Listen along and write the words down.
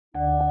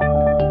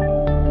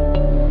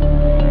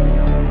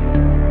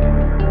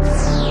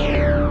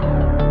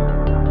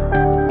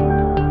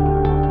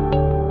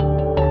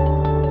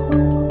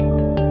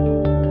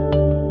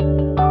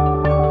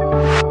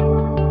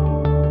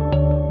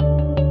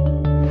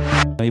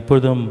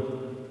இப்பொழுதும்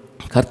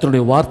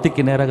கர்த்தருடைய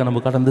வார்த்தைக்கு நேராக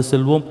நம்ம கடந்து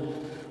செல்வோம்.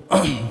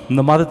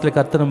 இந்த மாதத்தில்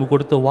கர்த்தர் நமக்கு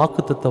கொடுத்த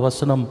வாக்குத்தத்த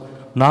வசனம்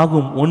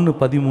நாகும்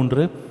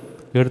 1:13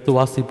 எடுத்து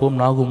வாசிப்போம்.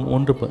 நாகும்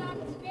 1.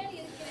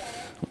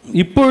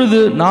 இப்பொழுது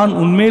நான்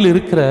உன்மேல்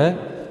இருக்கிற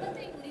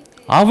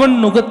அவன்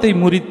நுகத்தை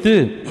முறித்து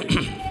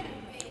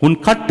உன்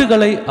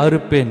கட்டுகளை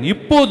அறுப்பேன்.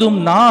 இப்போதும்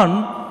நான்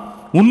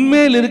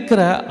உன்மேல்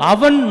இருக்கிற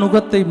அவன்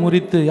நுகத்தை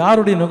முறித்து,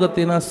 யாருடைய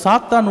நுகத்தைனா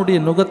சாத்தானுடைய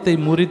நுகத்தை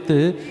முறித்து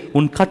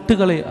உன்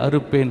கட்டுகளை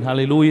அறுப்பேன்.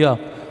 ஹல்லேலூயா.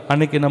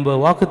 அன்னைக்கு நம்ம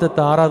வாக்குத்தத்த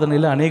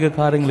ஆராதனையில் அநேக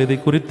காரியங்கள் இதை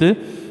குறித்து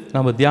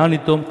நம்ம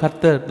தியானித்தோம்.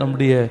 கர்த்தர்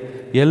நம்முடைய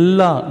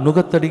எல்லா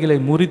நுகத்தடிகளை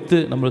முறித்து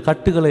நம்ம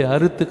கட்டுகளை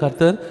அறுத்து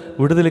கர்த்தர்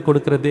விடுதலை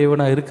கொடுக்கிற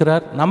தேவனாக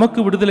இருக்கிறார். நமக்கு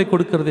விடுதலை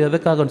கொடுக்கறது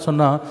எதுக்காக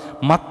சொன்னால்,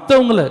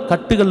 மற்றவங்களை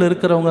கட்டுகள்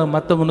இருக்கிறவங்க,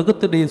 மற்றவங்க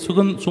நுகத்தடியை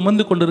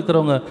சுமந்து கொண்டு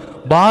இருக்கிறவங்க,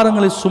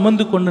 பாரங்களை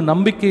சுமந்து கொண்டு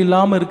நம்பிக்கை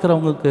இல்லாமல்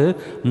இருக்கிறவங்களுக்கு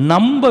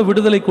நம்ம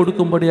விடுதலை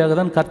கொடுக்கும்படியாக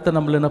தான் கர்த்தர்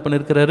நம்மளை என்ன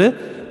பண்ணியிருக்கிறாரு,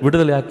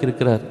 விடுதலை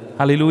ஆக்கியிருக்கிறார்.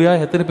 ஹல்லேலூயா.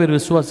 எத்தனை பேர்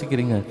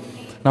விசுவாசிக்கிறீங்க?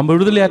 நம்ம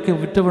விடுதலையாக்கி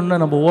விட்டோம்னா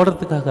நம்ம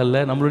ஓடுறதுக்காக அல்ல,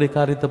 நம்மளுடைய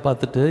காரியத்தை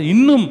பார்த்துட்டு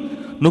இன்னும்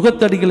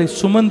நுகத்தடிகளை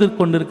சுமந்து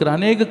கொண்டிருக்கிற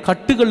அநேக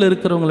கட்டுகள்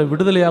இருக்கிறவங்களை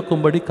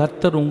விடுதலையாக்கும்படி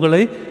கர்த்தர் உங்களை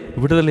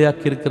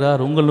விடுதலையாக்கி இருக்கிறார்.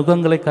 உங்கள்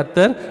நுகங்களை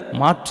கர்த்தர்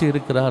மாற்றி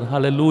இருக்கிறார்.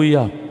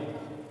 ஹல்லேலூயா.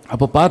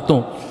 அப்போ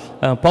பார்த்தோம்,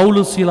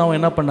 பவுலும் சீலாவும்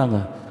என்ன பண்ணாங்க,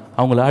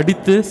 அவங்கள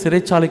அடித்து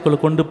சிறைச்சாலைக்குள்ளே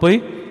கொண்டு போய்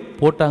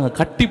போட்டாங்க,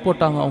 கட்டி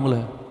போட்டாங்க.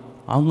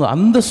 அவங்க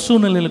அந்த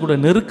சூழ்நிலையில் கூட,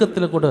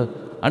 நெருக்கத்தில் கூட,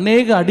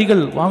 அநேக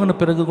அடிகள் வாங்கின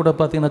பிறகு கூட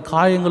பார்த்தீங்கன்னா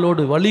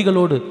காயங்களோடு,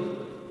 வலிகளோடு,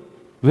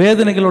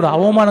 வேதனைகளோடு,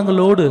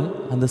 அவமானங்களோடு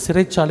அந்த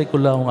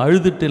சிறைச்சாலைக்குள்ளே அவங்க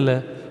அழுதுட்டு இல்லை,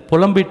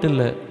 புலம்பிட்டு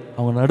இல்லை,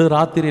 அவங்க நடு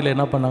ராத்திரியில்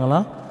என்ன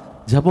பண்ணாங்களாம்,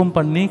 ஜெபம்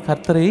பண்ணி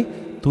கர்த்தரை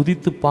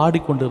துதித்து பாடி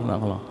கொண்டு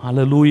இருந்தாங்களாம்.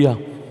 ஹல்லேலூயா.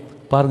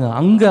 பாருங்கள்,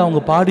 அங்கே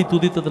அவங்க பாடி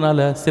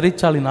துதித்ததுனால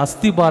சிறைச்சாலையின்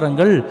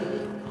அஸ்திபாரங்கள்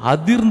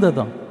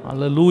அதிர்ந்ததாம்.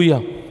 ஹல்லேலூயா.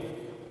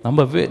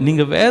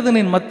 நீங்கள்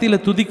வேதனையின்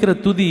மத்தியில் துதிக்கிற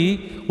துதி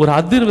ஒரு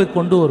அதிர்வை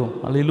கொண்டு வரும்.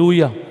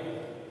 ஹல்லேலூயா.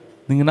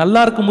 நீங்கள்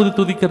நல்லா இருக்கும்போது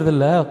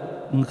துதிக்கிறதில்ல,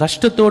 உங்கள்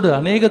கஷ்டத்தோடு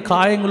அநேக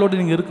காயங்களோடு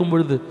நீங்கள் இருக்கும்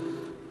பொழுது,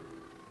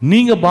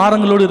 நீங்கள்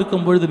பாரங்களோடு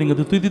இருக்கும் பொழுது நீங்கள்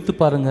அது துதித்து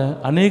பாருங்கள்,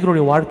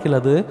 அநேகருடைய வாழ்க்கையில்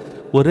அது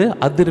ஒரு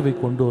அதிர்வை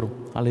கொண்டு வரும்.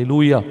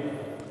 ஹல்லேலூயா.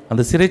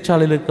 அந்த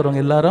சிறைச்சாலையில்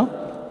இருக்கிறவங்க எல்லாரும்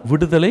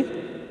விடுதலை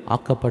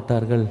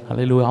ஆக்கப்பட்டார்கள்.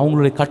 ஹல்லேலூயா.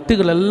 அவங்களுடைய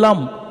கட்டுகள்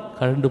எல்லாம்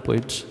கழண்டு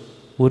போயிடுச்சு.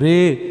 ஒரே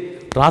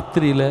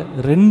ராத்திரியில்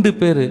 2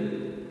 பேர்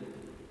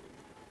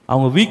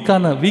அவங்க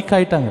வீக்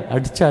ஆயிட்டாங்க.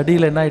 அடித்த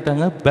அடியில் என்ன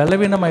ஆயிட்டாங்க,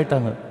 பலவீனம்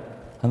ஆயிட்டாங்க.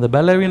 அந்த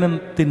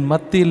பலவீனத்தின்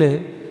மத்தியில்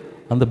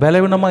அந்த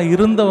பலவீனமாக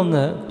இருந்தவங்க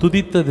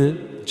துதித்தது,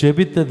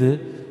 ஜெபித்தது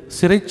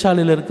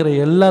சிறைச்சாலையில் இருக்கிற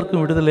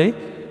எல்லாருக்கும் விடுதலை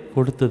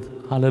கொடுத்தது.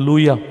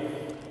 ஹல்லேலூயா.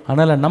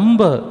 அதனால் நம்ம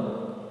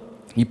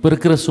இப்போ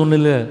இருக்கிற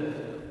சூழ்நிலை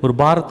ஒரு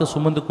பாரத்தை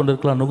சுமந்து கொண்டு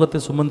இருக்கலாம், நுகத்தை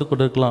சுமந்து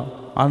கொண்டு இருக்கலாம்.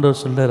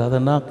 ஆண்டவர் சொல்றார், அதை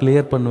நான்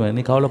கிளியர் பண்ணுவேன்,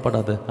 நீ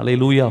கவலைப்படாத.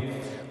 ஹல்லேலூயா.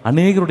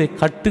 அநேகருடைய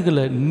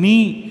கட்டுகளை நீ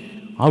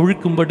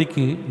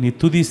அவிழ்க்கும்படிக்கு நீ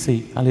துதி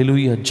செய்.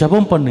 ஹல்லேலூயா.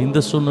 ஜெபம் பண்ணு. இந்த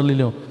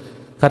சூழ்நிலையிலும்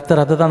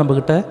கர்த்தர் அதை தான்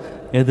நம்மக்கிட்ட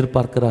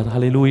எதிர்பார்க்கிறார்.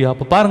 ஹல்லேலூயா.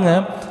 அப்போ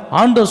பாருங்கள்,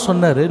 ஆண்டவர்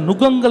சொன்னார்,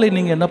 நுகங்களை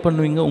நீங்கள் என்ன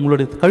பண்ணுவீங்க,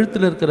 உங்களுடைய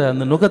கழுத்தில் இருக்கிற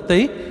அந்த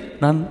நுகத்தை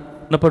நான்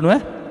என்ன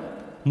பண்ணுவேன்,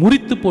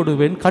 முறித்து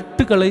போடுவேன்,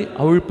 கட்டுகளை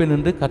அவிழ்ப்பேன்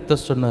என்று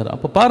கர்த்தர் சொன்னார்.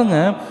 அப்போ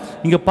பாருங்கள்,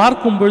 இங்கே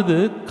பார்க்கும் பொழுது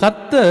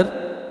கர்த்தர்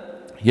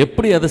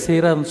எப்படி அதை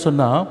செய்கிறாருன்னு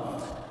சொன்னால்,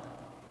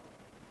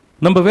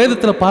 நம்ம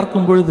வேதத்தில்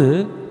பார்க்கும் பொழுது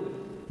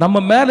நம்ம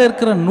மேலே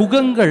இருக்கிற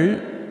நுகங்கள்,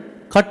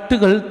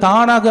 கட்டுகள்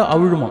தானாக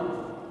அவிழுமா.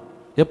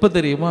 எப்போ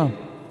தெரியுமா?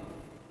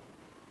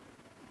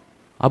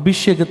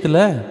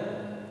 அபிஷேகத்தில்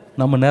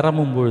நம்ம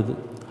நிரம்பும் பொழுது.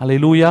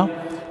 ஹல்லேலூயா.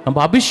 நம்ம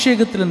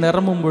அபிஷேகத்தில்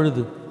நிரம்பும்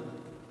பொழுது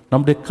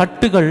நம்முடைய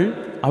கட்டுகள்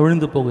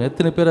அவிழ்ந்து போகும்.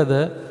 எத்தனை பேர் அதை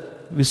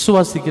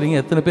விசுவாசிக்கிறீங்க?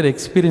 எத்தனை பேர்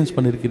எக்ஸ்பீரியன்ஸ்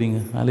பண்ணியிருக்கிறீங்க?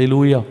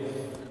 ஹல்லேலூயா.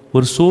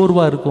 ஒரு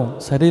சோர்வாக இருக்கும்,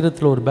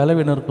 சரீரத்தில் ஒரு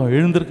பலவீனம் இருக்கும்,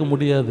 எழுந்திருக்க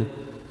முடியாது.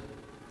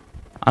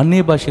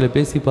 அந்நிய பாஷையில்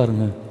பேசி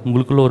பாருங்கள்,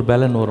 உங்களுக்குள்ள ஒரு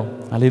பலன் வரும்.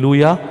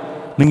 ஹல்லேலூயா.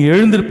 நீங்கள்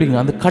எழுந்திருப்பீங்க,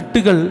 அந்த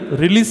கட்டுகள்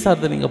ரிலீஸ்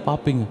ஆகிறத நீங்கள்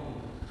பார்ப்பீங்க.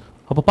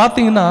 அப்போ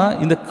பார்த்தீங்கன்னா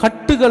இந்த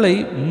கட்டுகளை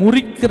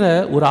முறிக்கிற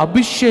ஒரு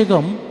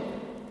அபிஷேகம்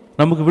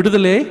நமக்கு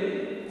விடுதலை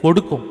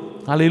கொடுக்கும்.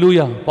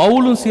 ஹல்லேலூயா.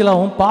 பவுலும்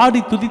சீலாவும் பாடி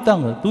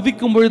துதித்தாங்க.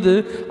 துதிக்கும் பொழுது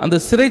அந்த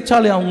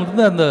சிறைச்சாலை அவங்க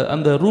இருந்து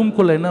அந்த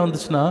ரூம்குள்ளே என்ன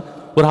வந்துச்சுன்னா,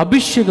 ஒரு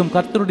அபிஷேகம்,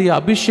 கர்த்தருடைய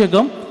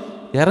அபிஷேகம்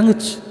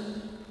இறங்குச்சு.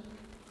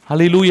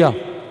 ஹல்லேலூயா.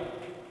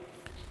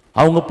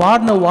 அவங்க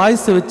பாடின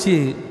வாய்ஸை வச்சு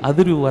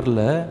அதிர்வு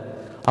வரல,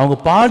 அவங்க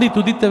பாடி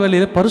துதித்த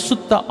வேளையில்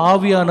பரிசுத்த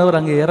ஆவியானவர்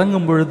அங்கே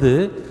இறங்கும் பொழுது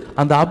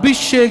அந்த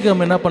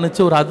அபிஷேகம் என்ன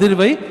பண்ணுச்சு, ஒரு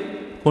அதிர்வை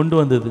கொண்டு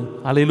வந்தது.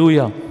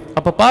 ஹல்லேலூயா.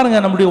 அப்போ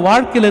பாருங்கள், நம்முடைய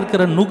வாழ்க்கையில்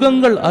இருக்கிற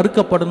நுகங்கள்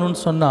அறுக்கப்படணும்னு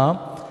சொன்னால்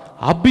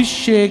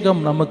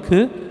அபிஷேகம் நமக்கு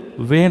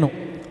வேணும்.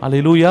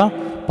 ஹல்லேலூயா.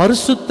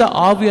 பரிசுத்த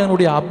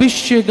ஆவியானுடைய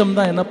அபிஷேகம்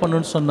தான் என்ன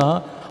பண்ணுன்னு சொன்னால்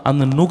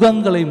அந்த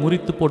நுகங்களை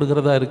முறித்து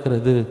போடுகிறதா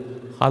இருக்கிறது.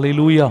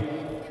 ஹல்லேலூயா.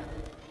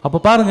 அப்போ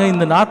பாருங்கள்,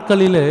 இந்த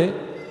நாட்களில்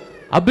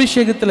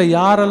அபிஷேகத்தில்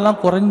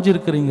யாரெல்லாம்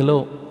குறைஞ்சிருக்கிறீங்களோ,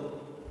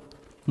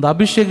 இந்த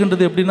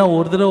அபிஷேகன்றது எப்படின்னா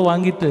ஒரு தடவை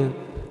வாங்கிட்டு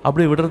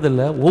அப்படி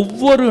விடுறதில்ல,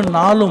 ஒவ்வொரு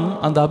நாளும்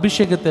அந்த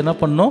அபிஷேகத்தை என்ன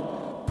பண்ணணும்,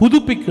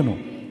 புதுப்பிக்கணும்.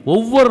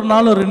 ஒவ்வொரு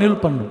நாளும்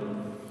ரினியூல் பண்ணணும்.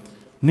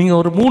 நீங்கள்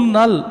ஒரு 3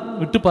 நாள்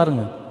விட்டு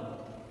பாருங்கள்,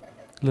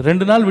 இல்லை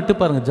 2 நாள் விட்டு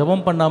பாருங்கள்,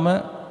 ஜெபம்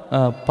பண்ணாமல்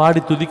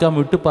பாடி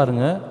துதிக்காமல் விட்டு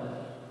பாருங்கள்,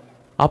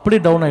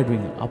 அப்படியே டவுன்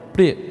ஆகிடுவீங்க.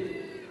 அப்படியே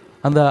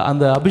அந்த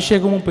அந்த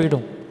அபிஷேகமும்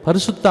போயிடும்.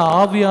 பரிசுத்த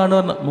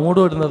ஆவியானவர்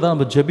நம்மோடு இருந்தால் தான்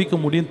நம்ம ஜெபிக்க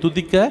முடியும்,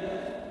 துதிக்க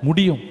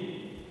முடியும்.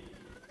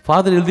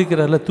 ஃபாதர்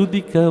எழுதிக்கிறார்ல,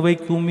 துதிக்க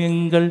வைக்கும்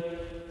எங்கள்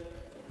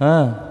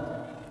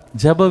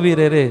ஜெப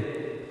வீரரே,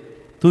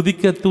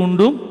 துதிக்க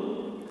தூண்டும்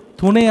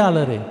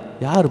துணையாளரே.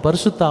 யார்?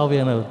 பரிசுத்த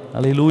ஆவியானவர்.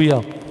 அல்லேலூயா.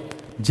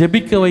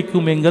 ஜெபிக்க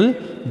வைக்கும் எங்கள்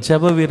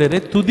ஜெப வீரரே,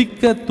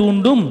 துதிக்க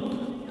தூண்டும்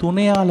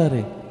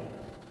துணையாளரே.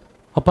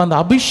 அப்போ அந்த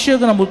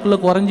அபிஷேகம் நம்மளுக்குள்ள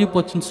குறைஞ்சி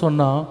போச்சுன்னு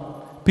சொன்னால்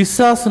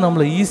பிசாசு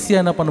நம்மளை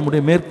ஈஸியாக என்ன பண்ண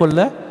முடியும்? மேற்கொள்ள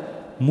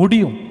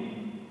முடியும்.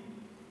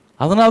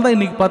 அதனால தான்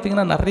இன்றைக்கி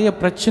பார்த்தீங்கன்னா நிறைய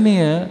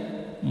பிரச்சனையை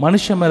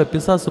மனுஷன் மேலே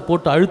பிசாசு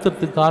போட்டு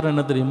அழுத்துறதுக்கு காரணம்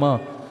என்ன தெரியுமா?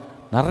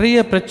 நிறைய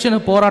பிரச்சனை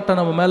போராட்டம்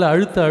நம்ம மேலே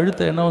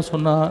அழுத்த என்ன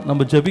சொன்னால்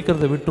நம்ம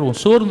ஜெபிக்கிறத விட்டுருவோம்,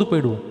 சோர்ந்து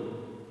போயிடுவோம்,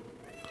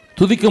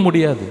 துதிக்க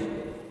முடியாது,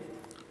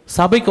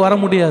 சபைக்கு வர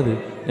முடியாது,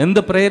 எந்த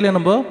ப்ரேயர்லையும்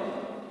நம்ம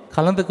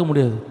கலந்துக்க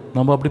முடியாது.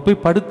 நம்ம அப்படி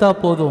போய் படுத்தா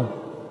போதும்,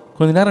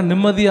 கொஞ்ச நேரம்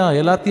நிம்மதியாக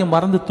எல்லாத்தையும்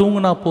மறந்து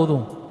தூங்கினா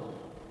போதும்,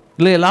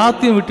 இல்லை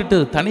எல்லாத்தையும் விட்டுட்டு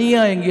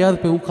தனியாக எங்கேயாவது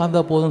போய்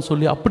உட்கார்ந்தா போதும்னு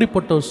சொல்லி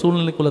அப்படிப்பட்ட ஒரு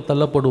சூழ்நிலைக்குள்ளே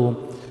தள்ளப்படுவோம்.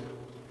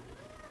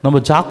 நம்ம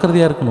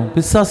ஜாக்கிரதையாக இருக்கணும்.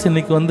 பிசாசு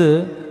இன்னைக்கு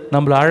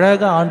நம்மளை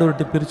அழகாக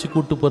ஆண்டவர்கிட்ட பிரித்து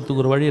கூட்டு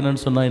போகிறதுக்கு ஒரு வழி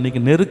என்னன்னு சொன்னால், இன்றைக்கி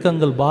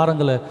நெருக்கங்கள்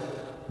பாரங்களை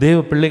தேவ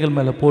பிள்ளைகள்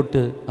மேலே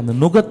போட்டு அந்த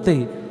நுகத்தை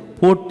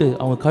போட்டு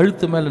அவங்க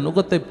கழுத்து மேலே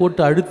நுகத்தை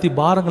போட்டு அழுத்தி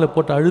பாரங்களை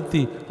போட்டு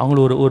அழுத்தி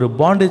அவங்கள ஒரு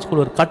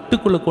பாண்டேஜ்குள்ளே ஒரு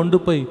கட்டுக்குள்ளே கொண்டு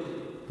போய்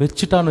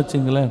வச்சுட்டான்னு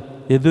வச்சுங்களேன்,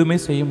 எதுவுமே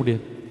செய்ய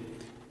முடியாது.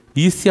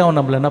 ஈஸியாக அவன்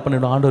நம்மளை என்ன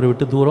பண்ணிவிடுவான்? ஆண்டவரை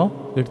விட்டு தூரம்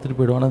எடுத்துகிட்டு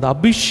போயிடுவான். அந்த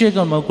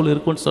அபிஷேகம் நமக்குள்ளே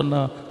இருக்குன்னு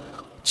சொன்னால்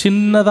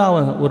சின்னதாக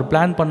அவன் ஒரு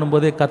பிளான்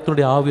பண்ணும்போதே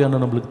கர்த்தருடைய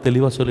ஆவியானவர் நம்மளுக்கு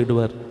தெளிவாக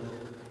சொல்லிடுவார்,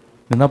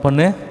 என்ன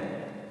பண்ணு,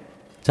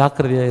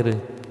 ஜாக்கிரதையாயிரு.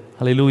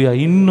 அல்லேலூயா.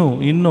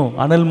 இன்னும்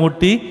அனல்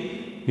மூட்டி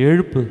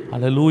எழுப்பு.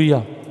 அல்லேலூயா.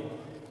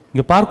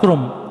 இங்கே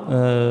பார்க்குறோம்,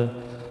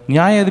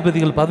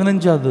 நியாயாதிபதிகள்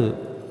 15வது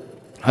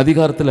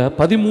அதிகாரத்தில்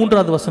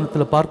 13வது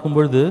வசனத்தில் பார்க்கும்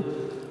பொழுது,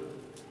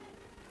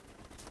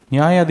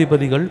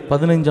 நியாயாதிபதிகள்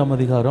 15ஆம்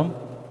அதிகாரம்,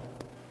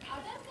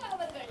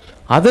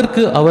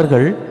 அதற்கு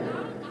அவர்கள்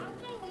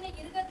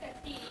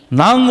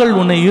நாங்கள்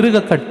உன்னை இறுக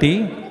கட்டி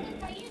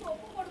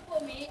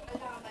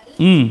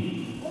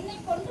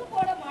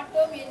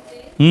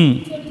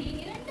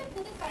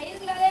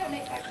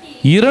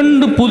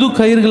இரண்டு புது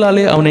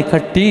கயிர்களாலே அவனை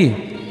கட்டி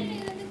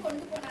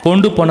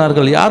கொண்டு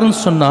போனார்கள். யாருன்னு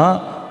சொன்னா,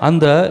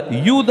 அந்த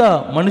யூதா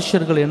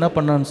மனுஷர்கள் என்ன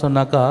பண்ணான்னு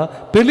சொன்னாக்கா,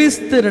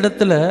 பெலிஸ்தர்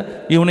இடத்துல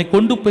இவனை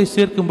கொண்டு போய்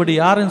சேர்க்கும்படி,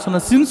 யாருன்னு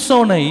சொன்ன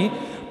சிம்சோனை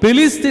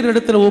பெலிஸ்தர்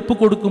இடத்துல ஒப்பு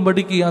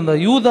கொடுக்கும்படிக்கு அந்த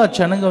யூதா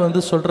ஜனங்க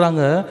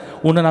சொல்றாங்க,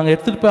 உன்னை நாங்கள்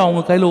எடுத்துட்டு போய்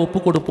அவங்க கையில் ஒப்பு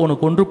கொடுப்போம், உன்னை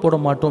கொண்டு போட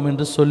மாட்டோம்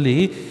என்று சொல்லி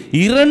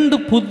இரண்டு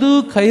புது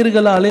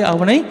கயிறுகளாலே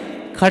அவனை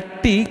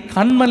கட்டி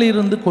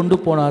கண்மலையிலிருந்து கொண்டு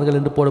போனார்கள்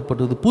என்று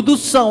போடப்பட்டது.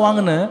 புதுசா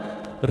வாங்கின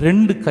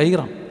 2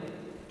 கயிறாம்,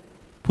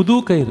 புது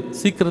கயிறு,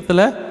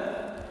 சீக்கிரத்தில்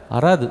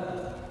அறாது.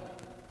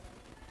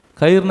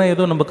 கயிறுனா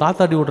ஏதோ நம்ம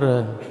காத்தாடி விடுற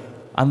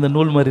அந்த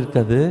நூல் மாதிரி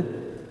இருக்காது.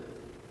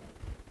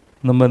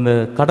 நம்ம இந்த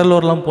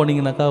கடலோரெலாம்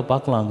போனீங்கன்னாக்கா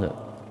பார்க்கலாம், அங்கே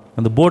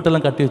அந்த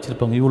போட்டெல்லாம் கட்டி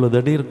வச்சுருப்பாங்க, இவ்வளோ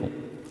தடி இருக்கும்.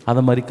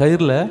 அந்த மாதிரி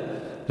கயிறில்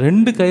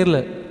 2 கயிறில்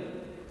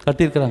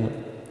கட்டியிருக்கிறாங்க.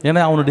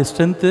 ஏன்னா அவனுடைய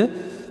ஸ்ட்ரென்த்து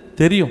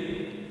தெரியும்.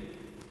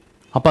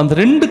 அப்போ அந்த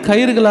 2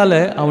 கயிறுகளால்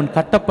அவன்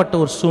கட்டப்பட்ட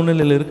ஒரு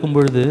சூழ்நிலையில் இருக்கும்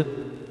பொழுது,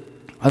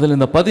 அதில்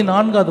இந்த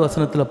 14வது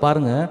வசனத்தில்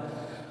பாருங்க,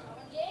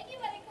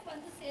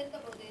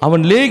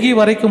 அவன் லேகி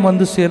வரைக்கும்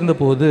வந்து சேர்ந்த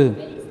போது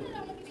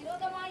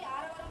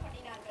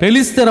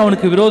பெலிஸ்தர்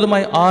அவனுக்கு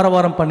விரோதமாய்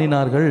ஆரவாரம்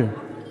பண்ணினார்கள்.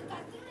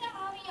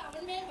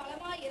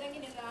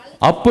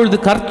 அப்பொழுது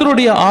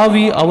கர்த்தருடைய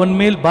ஆவி அவன்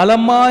மேல்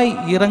பலமாய்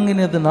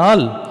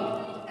இறங்கினதினால்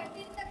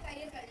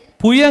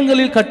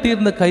புயங்களில்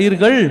கட்டியிருந்த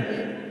கயிறுகள்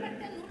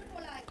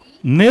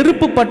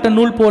நெருப்பு பட்ட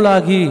நூல்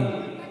போலாகி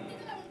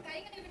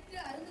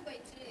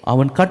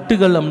அவன்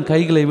கட்டுகள் அவன்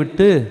கைகளை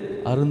விட்டு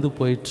அருந்து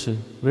போயிற்று.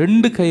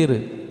 2 கயிறு,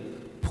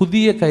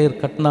 புதிய கயிறு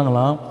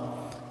கட்டினாங்களாம்.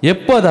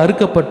 எப்போ அது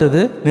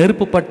அறுக்கப்பட்டது?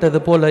 நெருப்பு பட்டது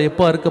போல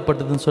எப்போ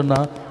அறுக்கப்பட்டதுன்னு சொன்னா,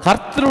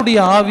 கர்த்தருடைய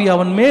ஆவி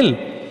அவன் மேல்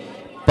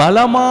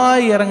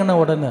பலமாய் இறங்கின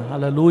உடனே.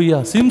 அல்லேலூயா.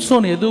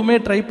 சிம்சோன் எதுவுமே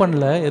ட்ரை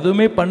பண்ணல,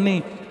 எதுவுமே பண்ணி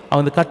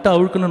அவன் கட்டை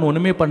அழுக்கணும்னு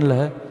ஒன்றுமே பண்ணல.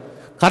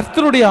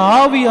 கர்த்தருடைய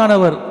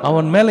ஆவியானவர்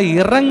அவன் மேலே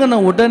இறங்கின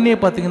உடனே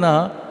பார்த்தீங்கன்னா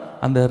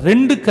அந்த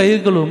 2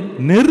 கயிறுகளும்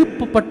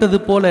நெருப்பு பட்டது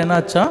போல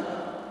என்னாச்சா,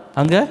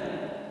 அங்க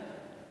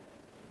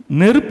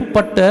நெருப்பு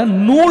பட்ட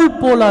நூல்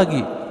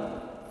போலாகி.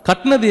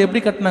 கட்டினது எப்படி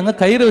கட்டினாங்க?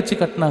 கயிறை வச்சு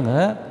கட்டினாங்க.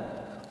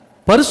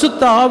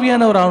 பரிசுத்த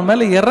ஆவியானவர் அவன்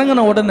மேலே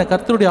இறங்கின உடனே,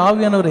 கர்த்தருடைய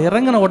ஆவியானவர்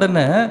இறங்கின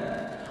உடனே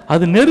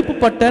அது நெருப்பு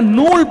பட்ட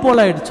நூல் போல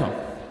ஆயிடுச்சான்.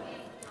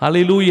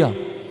 அல்லேலூயா.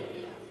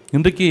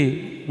 இன்றைக்கு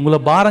உங்களை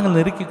பாரங்கள்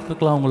நெருக்கிட்டு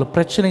இருக்கலாம், உங்களை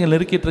பிரச்சனைகள்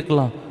நெருக்கிட்டு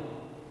இருக்கலாம்,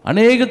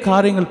 அநேக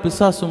காரியங்கள்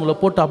பிசாசு உங்களை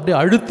போட்டு அப்படியே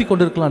அழுத்தி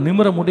கொண்டு இருக்கலாம்.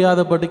 நிமிர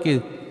முடியாதபடிக்கு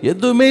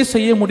எதுவுமே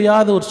செய்ய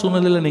முடியாத ஒரு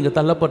சூழ்நிலையில் நீங்கள்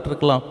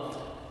தள்ளப்பட்டிருக்கலாம்.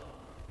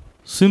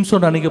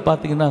 சிம்சோன் அன்னைக்கு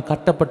பார்த்தீங்கன்னா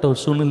கட்டப்பட்ட ஒரு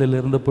சூழ்நிலையில்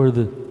இருந்த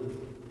பொழுது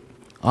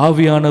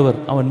ஆவியானவர்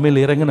அவன்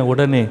மேல் இறங்கின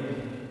உடனே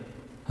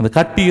அந்த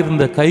கட்டி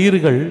இருந்த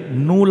கயிறுகள்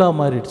நூலாக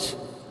மாறிடுச்சு.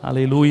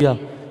 அல்லேலூயா.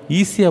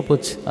 ஈஸியாக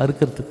போச்சு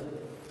அறுக்கிறதுக்கு.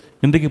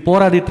 இன்றைக்கு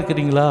போராடிட்டு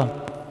இருக்கிறீங்களா?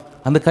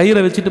 அந்த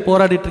கயிறை வச்சுட்டு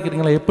போராடிட்டு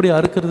இருக்கிறீங்களா? எப்படி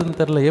அறுக்கிறதுன்னு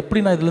தெரில, எப்படி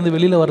நான் இதுலேருந்து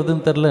வெளியில்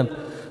வர்றதுன்னு தெரில.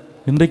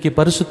 இன்றைக்கு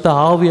பரிசுத்த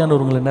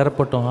ஆவியானவர் உங்களை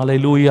நிரப்பட்டோம்.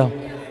 அல்லேலூயா.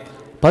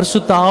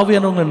 பரிசுத்த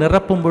ஆவியானவங்களை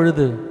நிரப்பும்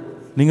பொழுது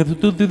நீங்கள்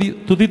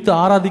துதித்து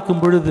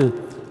ஆராதிக்கும் பொழுது,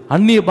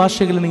 அந்நிய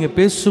பாஷைகளை நீங்கள்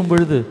பேசும்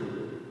பொழுது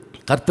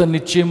கர்த்தர்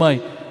நிச்சயமாய்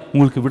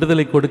உங்களுக்கு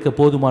விடுதலை கொடுக்க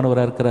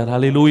போதுமானவராக இருக்கிறார்.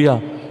 ஹல்லேலூயா.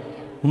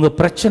 உங்கள்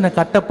பிரச்சனை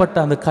கட்டப்பட்ட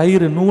அந்த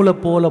கயிறு நூலை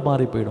போல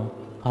மாறி போயிடும்.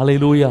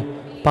 ஹல்லேலூயா.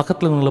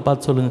 பக்கத்தில் உங்களை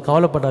பார்த்து சொல்லுங்கள்,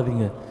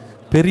 கவலைப்படாதீங்க.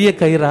 பெரிய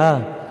கயிறா,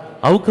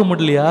 அவுக்க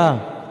முடியலையா,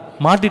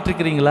 மாட்டிட்டு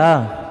இருக்கிறீங்களா?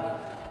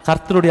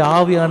 கர்த்தருடைய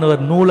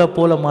ஆவியானவர் நூலை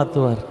போல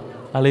மாற்றுவார்.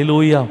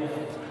 ஹல்லேலூயா.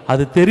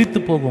 அது தெரித்து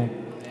போகும்.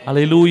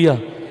 ஹல்லேலூயா.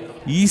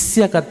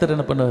 ஈஸியாக கர்த்தர்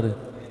என்ன பண்ணுவார்?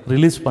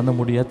 ரிலீஸ் பண்ண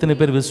முடியும். எத்தனை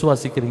பேர்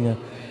விசுவாசிக்கிறீங்க?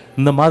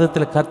 இந்த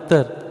மாதத்தில்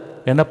கர்த்தர்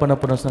என்ன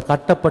பண்ண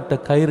கட்டப்பட்ட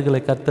கயிறுகளை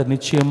கர்த்தர்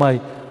நிச்சயமாய்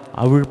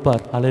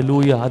அவிழ்ப்பார்.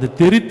 ஹல்லேலூயா. அது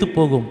தெரித்து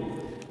போகும்.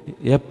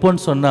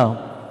 எப்போன்னு சொன்னால்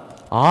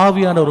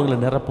ஆவியானவர்களை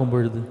நிரப்பும்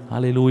பொழுது.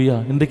 ஹல்லேலூயா.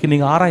 இன்றைக்கு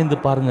நீங்கள் ஆராய்ந்து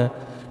பாருங்கள்,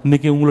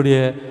 இன்றைக்கி உங்களுடைய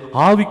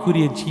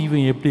ஆவிக்குரிய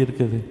ஜீவன் எப்படி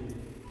இருக்குது?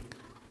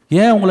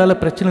 ஏன்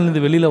உங்களால்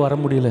பிரச்சனையிலேருந்து வெளியில் வர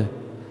முடியல?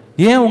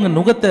 ஏன் உங்கள்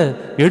நுகத்தை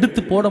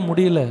எடுத்து போட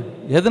முடியல?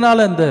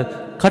 எதனால் அந்த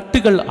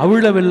கட்டுகள்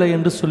அவிழவில்லை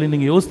என்று சொல்லி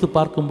நீங்கள் யோசித்து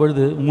பார்க்கும்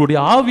பொழுது உங்களுடைய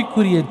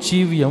ஆவிக்குரிய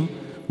ஜீவியம்,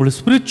 உங்களுடைய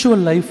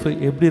ஸ்பிரிச்சுவல் லைஃப்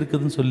எப்படி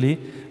இருக்குதுன்னு சொல்லி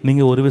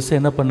நீங்கள் ஒரு விஷயம்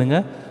என்ன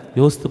பண்ணுங்கள்,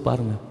 யோசித்து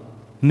பாருங்கள்.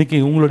 இன்றைக்கி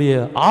உங்களுடைய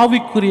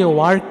ஆவிக்குரிய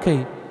வாழ்க்கை,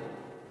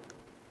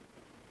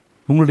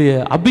 உங்களுடைய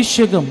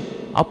அபிஷேகம்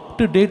அப்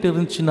டு டேட்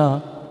இருந்துச்சுன்னா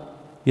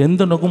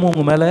எந்த நுகமும்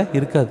உங்கள் மேலே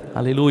இருக்காது.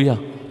 ஹல்லேலூயா.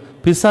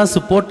 பிசாசு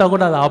போட்டால்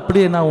கூட அது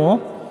அப்படியே என்னாகும்,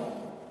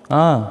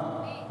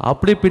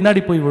 அப்படியே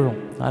பின்னாடி போய் விழும்.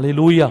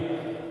 ஹல்லேலூயா.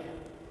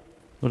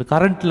 ஒரு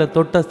கரண்ட்டில்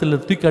தொட்டால் சில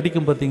தூக்கி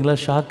அடிக்கும் பார்த்தீங்களா,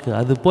 ஷாக்கு.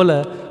 அது போல்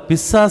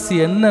பிசாசு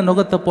என்ன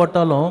நுகத்தை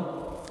போட்டாலும்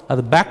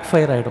அது பேக்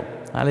ஃபயர் ஆகிடும்.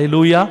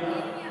 ஹல்லேலூயா.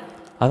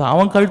 அது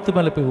அவன் கழுத்து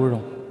மேலே போய்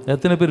விழும்.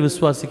 எத்தனை பேர்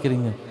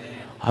விசுவாசிக்கிறீங்க?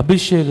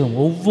 அபிஷேகம்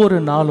ஒவ்வொரு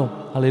நாளும்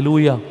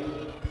ஹல்லேலூயா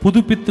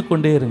புதுப்பித்து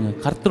கொண்டே இருங்க.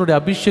 கர்த்தருடைய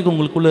அபிஷேகம்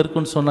உங்களுக்குள்ளே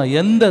இருக்குன்னு சொன்னால்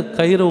எந்த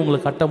கயிறும் உங்களை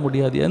கட்ட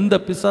முடியாது, எந்த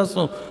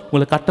பிசாசும்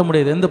உங்களை கட்ட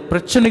முடியாது, எந்த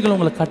பிரச்சனைகளும்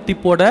உங்களை கட்டி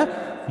போட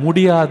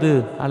முடியாது.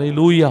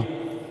 ஹல்லேலூயா.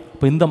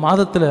 இப்போ இந்த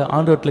மாதத்தில்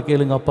ஆண்டவர்கிட்ட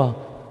கேளுங்க, அப்பா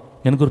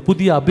எனக்கு ஒரு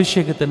புதிய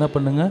அபிஷேகத்தை என்ன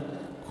பண்ணுங்க,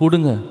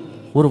 கொடுங்க,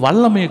 ஒரு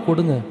வல்லமையை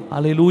கொடுங்க.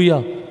 ஹல்லேலூயா.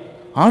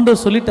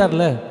 ஆண்டவர்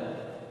சொல்லிட்டார்ல,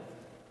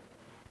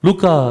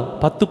 லூக்கா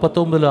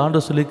 10:19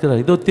 ஆண்டவர்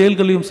சொல்லியிருக்கிறார், இதோ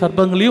தேள்களையும்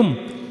சர்ப்பங்களையும்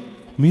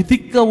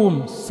மிதிக்கவும்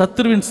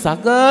சத்துருவின்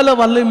சகல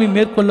வல்லமை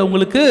மேற்கொள்ள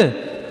உங்களுக்கு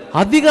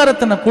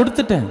அதிகாரத்தை நான்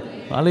கொடுத்துட்டேன்.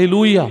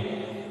 ஹல்லேலூயா.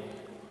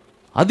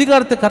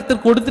 அதிகாரத்தை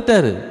கர்த்தர்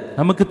கொடுத்துட்டாரு.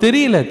 நமக்கு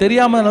தெரியல,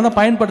 தெரியாம தான்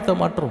பயன்படுத்த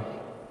மாட்டோம்.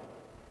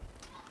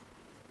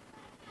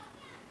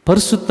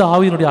 பரிசுத்த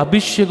ஆவியினுடைய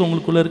அபிஷேகம்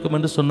உங்களுக்குள்ள இருக்கும்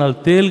என்று சொன்னால்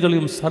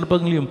தேள்களையும்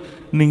சர்ப்பங்களையும்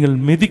நீங்கள்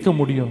மிதிக்க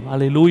முடியும்.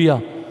 ஹல்லேலூயா.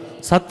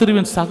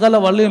 சத்துருவின் சகல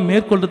வல்லமையை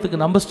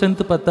மேற்கொள்றதுக்கு நம்ம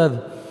ஸ்ட்ரென்த் பத்தாது.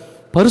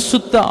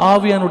 பரிசுத்த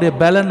ஆவியானுடைய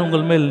பலன்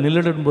உங்கள் மேல்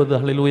நிலடும் போது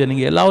ஹல்லேலூயா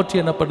நீங்கள்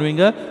எல்லாவற்றையும் என்ன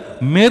பண்ணுவீங்க,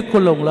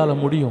 மேற்கொள்ள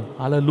உங்களால் முடியும்.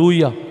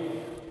 ஹல்லேலூயா.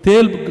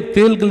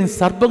 தேள்களின்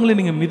சர்ப்பங்களை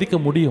நீங்கள் மிதிக்க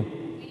முடியும்.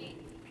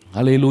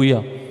 ஹல்லேலூயா.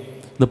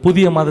 இந்த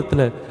புதிய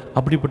மாதத்தில்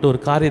அப்படிப்பட்ட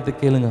ஒரு காரியத்தை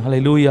கேளுங்க.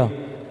 ஹல்லேலூயா.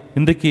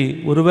 இன்றைக்கு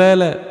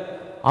ஒருவேளை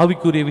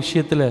ஆவிக்குரிய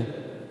விஷயத்தில்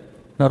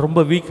நான் ரொம்ப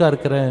வீக்காக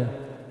இருக்கிறேன்,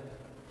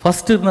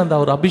 ஃபஸ்ட்டு இருந்த அந்த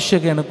ஒரு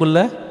அபிஷேகம் எனக்குள்ள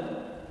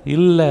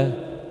இல்லை,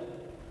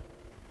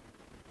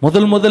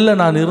 முதல்ல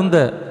நான் இருந்த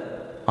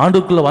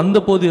ஆண்டுக்குள்ளே வந்த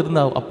போது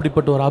இருந்த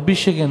அப்படிப்பட்ட ஒரு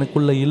அபிஷேகம்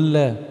எனக்குள்ள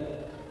இல்லை,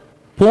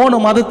 போன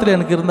மாதத்தில்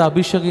எனக்கு இருந்த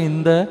அபிஷேகம்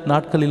இந்த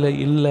நாட்களில்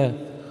இல்லை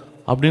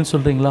அப்படின்னு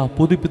சொல்கிறீங்களா?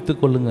 புதுப்பித்து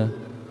கொள்ளுங்க.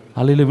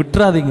 அல்லையில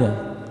விட்டுறாதீங்க.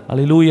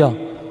 அல்லேலூயா.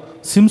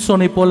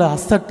 சிம்சோனை போல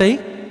அசட்டை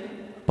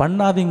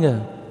பண்ணாதீங்க.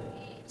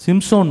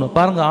 சிம்சோன்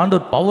பாருங்க,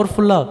 ஆண்டவர்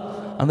பவர்ஃபுல்லாக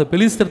அந்த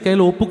பெலிஸ்தர்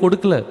கையில் ஒப்பு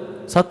கொடுக்கல,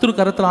 சத்துரு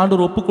கரத்தில்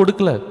ஆண்டவர் ஒப்பு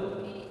கொடுக்கல.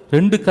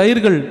 2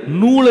 கயிறுகள்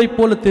நூலை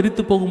போல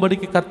தெரித்து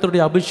போகும்படிக்கு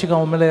கர்த்தருடைய அபிஷேகம்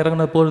அவன் மேலே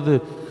இறங்கின போகிறது.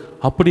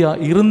 அப்படியா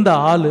இருந்த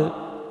ஆள்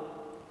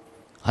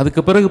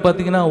அதுக்கு பிறகு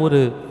பார்த்தீங்கன்னா ஒரு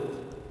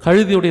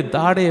கழுதியுடைய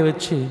தாடையை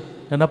வச்சு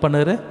என்ன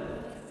பண்ணார்,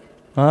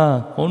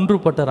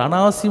 ஒன்றுபட்டார்,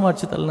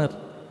 அனாவசியமாச்சு தள்ளினார்.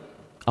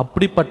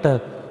 அப்படிப்பட்ட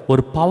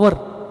ஒரு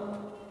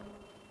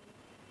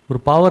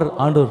பவர்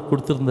ஆண்டவர்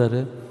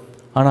கொடுத்துருந்தாரு.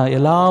 ஆனால்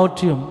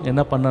எல்லாவற்றையும்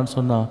என்ன பண்ணான்னு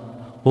சொன்னால்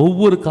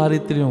ஒவ்வொரு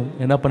காரியத்திலையும்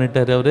என்ன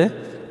பண்ணிட்டார், அவர்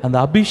அந்த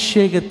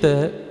அபிஷேகத்தை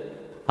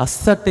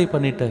அசட்டை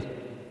பண்ணிட்டார்.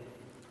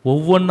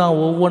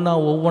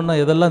 ஒவ்வொன்றா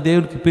எதெல்லாம்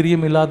தேவனுக்கு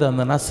பிரியம் இல்லாத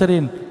அந்த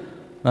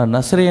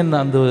நசரேன்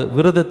அந்த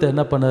விரதத்தை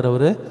என்ன பண்ணார்,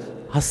 அவர்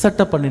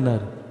அசட்டை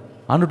பண்ணினார்.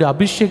 அவனுடைய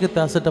அபிஷேகத்தை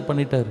அசட்டை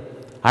பண்ணிட்டார்,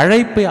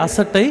 அழைப்பை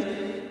அசட்டை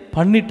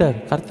பண்ணிட்டார்.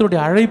 கர்த்தருடைய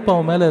அழைப்பு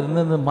அவன் மேலே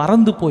இருந்து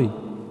மறந்து போய்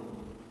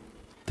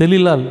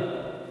தெளிலால்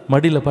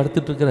மடியில்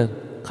படுத்துட்டு இருக்கிறார்,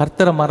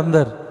 கர்த்தரை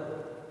மறந்தார்.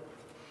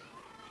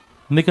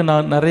 இன்றைக்கி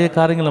நான் நிறைய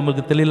காரியங்கள்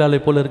நம்மளுக்கு தெளிலாலை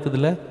போல்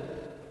இருக்குதுல்ல,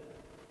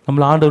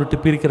 நம்மளை ஆண்டவர்கிட்ட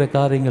பிரிக்கிற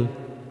காரியங்கள்.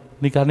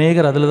 இன்றைக்கி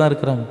அநேகர் அதில் தான்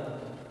இருக்கிறாங்க.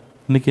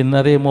 இன்றைக்கி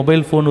நிறைய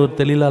மொபைல் ஃபோன் ஒரு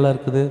தெளிலாலாக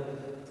இருக்குது,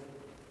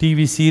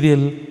 டிவி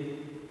சீரியல்,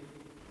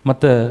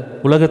 மற்ற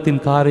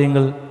உலகத்தின்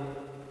காரியங்கள்,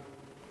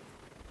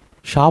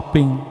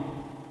 ஷாப்பிங்,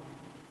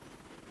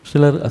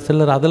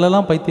 சிலர்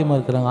அதிலெல்லாம் பைத்தியமாக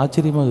இருக்கிறாங்க.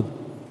 ஆச்சரியமாக இருக்குது.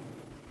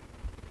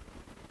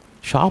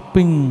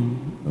 ஷாப்பிங்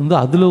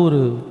அதில் ஒரு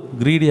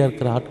கிரீடியாக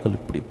இருக்கிற ஆட்கள்,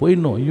 இப்படி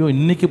போயிடணும், ஐயோ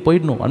இன்றைக்கி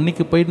போயிடணும்,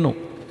 அன்றைக்கி போயிடணும்.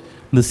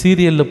 இந்த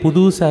சீரியலில்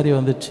புது சாரீ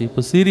வந்துடுச்சு,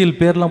 இப்போ சீரியல்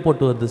பேர்லாம்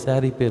போட்டு வருது,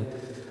 சாரீ பேர்.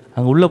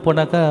 அங்கே உள்ளே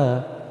போனாக்கா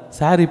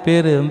சாரீ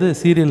பேர்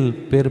சீரியல்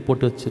பேர்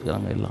போட்டு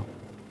வச்சுருக்காங்க எல்லாம்.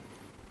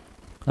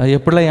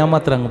 எப்படிலாம்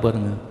ஏமாத்துறாங்க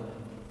பாருங்க.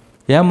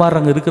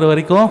 ஏமாறுறாங்க இருக்கிற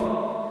வரைக்கும்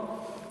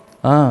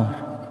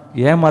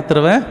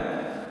ஏமாத்துறவன்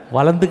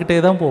வளர்ந்துக்கிட்டே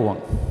தான்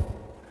போவான்.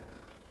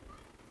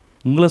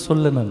 உங்களை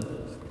சொல்ல நான்,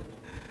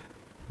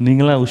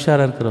 நீங்களாம்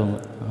உஷாராக இருக்கிறவங்க.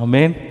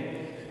 ஆமென்,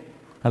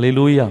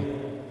 அல்லேலூயா.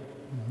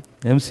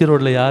 எம்சி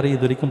ரோட்டில் யாரையும்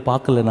இது வரைக்கும்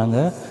பார்க்கல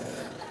நாங்கள்,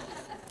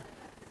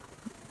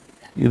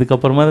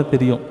 இதுக்கப்புறமா தான்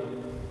தெரியும்.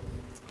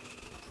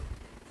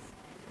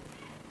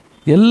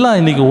 எல்லாம்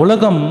இன்னைக்கு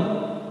உலகம்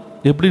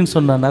எப்படின்னு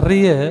சொன்னால்,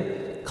 நிறைய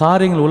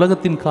காரியங்கள்,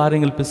 உலகத்தின்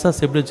காரியங்கள்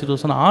பிசாசு எப்படி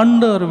வச்சுட்டு சொன்னால்,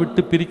 ஆண்டவரை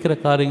விட்டு பிரிக்கிற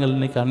காரியங்கள்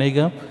இன்னைக்கு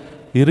அநேகம்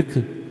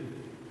இருக்குது.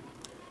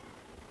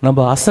 நம்ம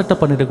அசட்டை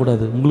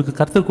பண்ணிடக்கூடாது. உங்களுக்கு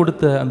கர்த்தர்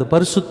கொடுத்த அந்த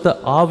பரிசுத்த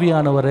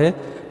ஆவியானவரை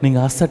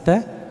நீங்கள் அசட்டை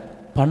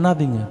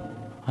பண்ணாதீங்க.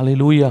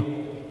 அல்லேலூயா.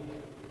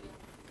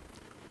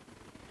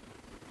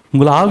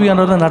 உங்களை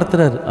ஆவியானவர் தான்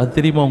நடத்துகிறார், அது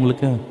தெரியுமா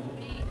உங்களுக்கு?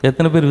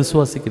 எத்தனை பேர்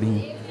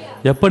விசுவாசிக்கிறீங்க?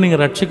 எப்போ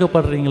நீங்கள்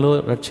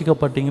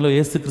ரட்சிக்கப்பட்டீங்களோ,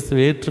 இயேசு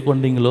கிறிஸ்துவை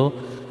ஏற்றுக்கொண்டீங்களோ,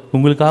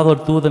 உங்களுக்காக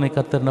ஒரு தூதனை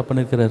கர்த்தர் என்ன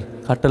பண்ணியிருக்கிறார்?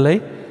 கட்டளை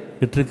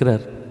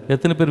இட்டிருக்கிறார்.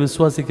 எத்தனை பேர்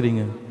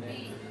விசுவாசிக்கிறீங்க?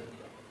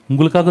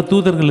 உங்களுக்காக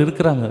தூதர்கள்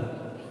இருக்கிறாங்க.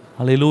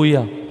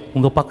 அல்லேலூயா.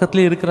 உங்கள்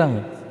பக்கத்துலேயே இருக்கிறாங்க.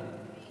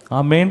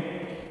 ஆமேன்,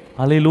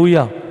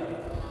 அல்லேலூயா.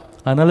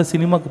 அதனால்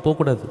சினிமாவுக்கு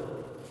போகக்கூடாது.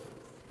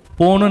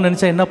 போகணுன்னு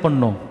நினச்சா என்ன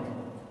பண்ணணும்?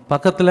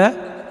 பக்கத்தில்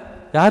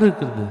யார்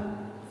இருக்கிறது?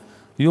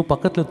 ஐயோ,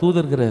 பக்கத்தில்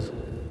தூதர் இருக்கிறார்.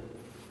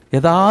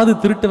 ஏதாவது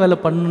திருட்டு வேலை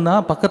பண்ணுன்னா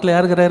பக்கத்தில்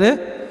யார் இருக்கிறாரு?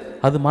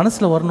 அது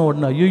மனசில் வரணும்.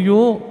 உடனே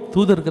ஐயோ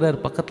தூதர் இருக்கிறார்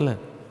பக்கத்தில்,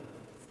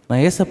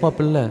 நான் ஏசப்பா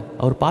பிள்ளை,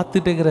 அவர்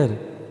பார்த்துட்டே இருக்கிறாரு.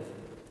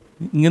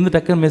 இங்கேருந்து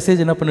டக்குன்னு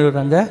மெசேஜ் என்ன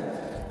பண்ணிவிடுறாங்க?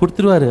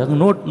 கொடுத்துருவாரு. அங்கே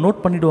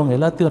நோட் பண்ணிவிடுவாங்க,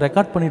 எல்லாத்தையும்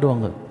ரெக்கார்ட்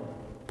பண்ணிவிடுவாங்க.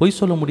 பொய்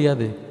சொல்ல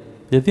முடியாது,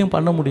 எதையும்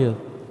பண்ண முடியாது.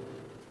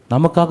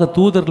 நமக்காக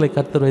தூதர்களை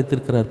கர்த்தர்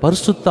வைத்திருக்கிறார்.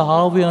 பரிசுத்த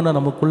ஆவியான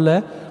நமக்குள்ளே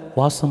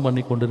வாசம்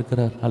பண்ணி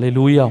கொண்டிருக்கிறார்.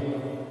 அல்லேலூயா.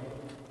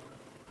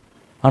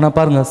 ஆனால்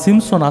பாருங்கள்,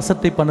 சிம்சோன்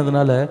அசட்டை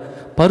பண்ணதுனால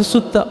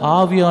பரிசுத்த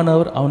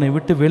ஆவியானவர் அவனை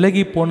விட்டு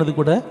விலகி போனது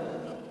கூட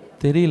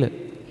தெரியல.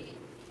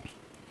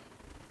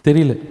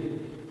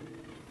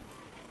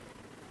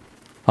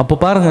 அப்போ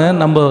பாருங்கள்,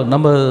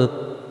 நம்ம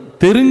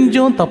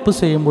தெரிஞ்சும் தப்பு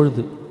செய்யும்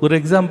பொழுது, ஒரு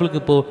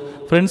எக்ஸாம்பிளுக்கு இப்போது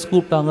ஃப்ரெண்ட்ஸ்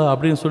கூப்பிட்டாங்க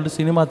அப்படின்னு சொல்லிட்டு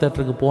சினிமா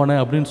தேட்டருக்கு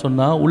போனேன் அப்படின்னு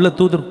சொன்னால், உள்ள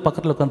தூதர்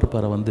பக்கத்தில்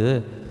உட்காந்துருப்பார். வந்து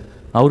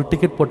அவர்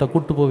டிக்கெட் போட்டால்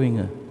கூப்பிட்டு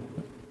போவீங்க,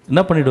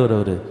 என்ன பண்ணிவிடுவார்?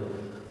 அவர்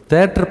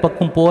தேட்டர்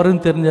பக்கம்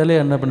போகிறேன்னு தெரிஞ்சாலே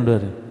என்ன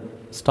பண்ணிவிடுவார்?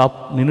 ஸ்டாப்,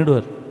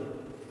 நின்றுடுவார்.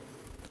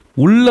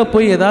 உள்ளே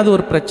போய் ஏதாவது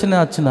ஒரு பிரச்சனை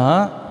ஆச்சுன்னா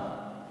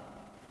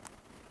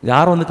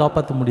யாரும் வந்து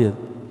காப்பாற்ற முடியாது.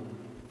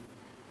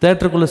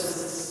 தேட்டருக்குள்ளே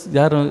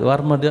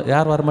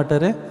யார்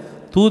வரமாட்டார்?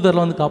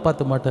 தூதரில் வந்து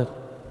காப்பாற்ற மாட்டார்.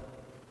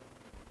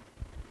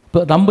 இப்போ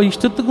நம்ம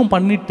இஷ்டத்துக்கும்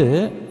பண்ணிட்டு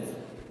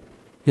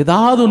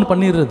ஏதாவது ஒன்று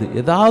பண்ணிடுறது,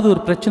 ஏதாவது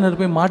ஒரு பிரச்சனை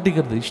போய்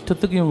மாட்டிக்கிறது,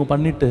 இஷ்டத்துக்கு இவங்க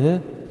பண்ணிட்டு,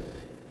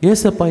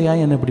 ஏசப்பா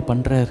ஏன் என்னை இப்படி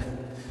பண்ணுறாரு,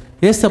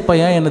 ஏசப்பா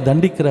ஏன் என்னை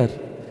தண்டிக்கிறார்,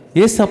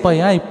 ஏசப்பா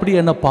ஏன் இப்படி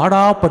என்னை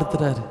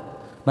பாடாப்படுத்துகிறாரு,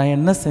 நான்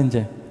என்ன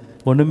செஞ்சேன்?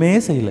 ஒன்றுமே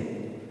செய்யலை.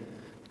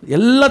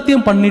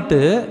 எல்லாத்தையும் பண்ணிட்டு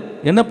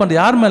என்ன பண்ணுற?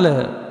 யார் மேலே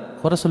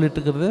குறை சொல்லிட்டு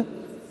இருக்கிறது?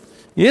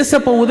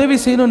 ஏசப்பா உதவி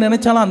செய்யணும்னு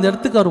நினைச்சாலும் அந்த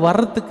இடத்துக்கு அவர்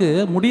வர்றதுக்கு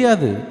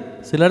முடியாது.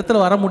 சில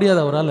இடத்துல வர முடியாது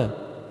அவரால்.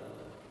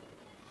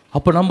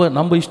 அப்போ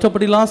நம்ம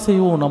இஷ்டப்படிலாம்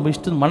செய்வோம்,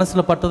 நம்ம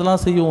மனசில்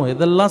பட்டதெல்லாம் செய்வோம்,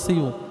 எதெல்லாம்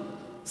செய்வோம்.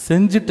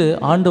 செஞ்சுட்டு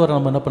ஆண்டவரை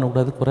நம்ம என்ன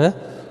பண்ணக்கூடாது? குறை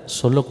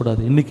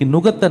சொல்லக்கூடாது. இன்றைக்கி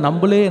நுகத்தை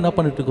நம்மளே என்ன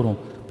பண்ணிட்டு இருக்கிறோம்?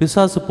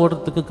 பிசாசு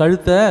போடுறதுக்கு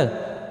கழுத்தை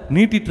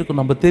நீட்டிகிட்டு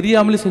இருக்கோம். நம்ம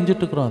தெரியாமலே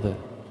செஞ்சிட்ருக்குறோம். அதை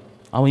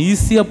அவன்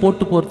ஈஸியாக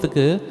போட்டு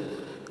போகிறதுக்கு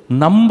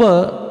நம்ம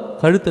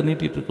கழுத்தை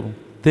நீட்டிகிட்ருக்குறோம்.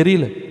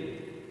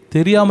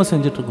 தெரியாமல்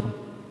செஞ்சிட்ருக்குறோம்.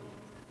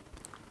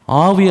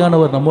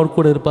 ஆவியானவர் நம்மோடு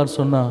கூட இருப்பார்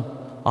சொன்னால்,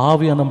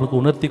 ஆவியா நம்மளுக்கு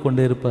உணர்த்தி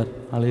கொண்டே இருப்பார்.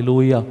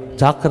 அல்லேலூயா.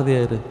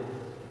 ஜாக்கிரதையாயிரு.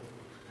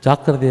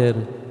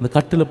 இந்த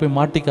கட்டில் போய்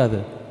மாட்டிக்காது.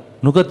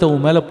 நுகத்தை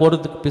உன் மேலே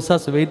போடுறதுக்கு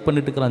பிசாசு வெயிட்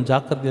பண்ணிட்டு இருக்கிறான்.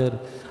 ஜாக்கிரதையாயிரு.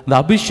 அந்த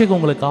அபிஷேகம்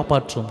உங்களை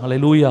காப்பாற்றும்.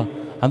 அல்லேலூயா.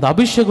 அந்த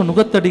அபிஷேகம்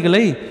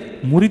நுகத்தடிகளை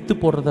முறித்து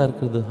போடுறதா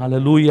இருக்குது.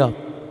 அல்லேலூயா.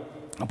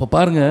 அப்போ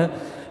பாருங்கள்,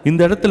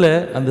 இந்த இடத்துல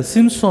அந்த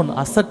சிம்சோன்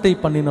அசட்டை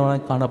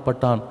பண்ணினவனாக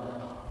காணப்பட்டான்.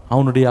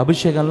 அவனுடைய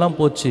அபிஷேகம்லாம்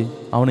போச்சு.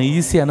 அவனை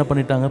ஈஸியாக என்ன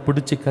பண்ணிட்டாங்க?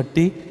 பிடிச்சி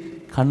கட்டி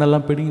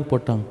கண்ணெல்லாம் பிடுங்கி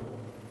போட்டாங்க.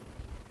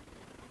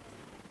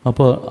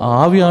 அப்போ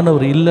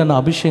ஆவியானவர் இல்லைன்னா,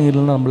 அபிஷேகம்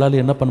இல்லைன்னா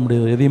நம்மளால் என்ன பண்ண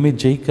முடியாது? எதையுமே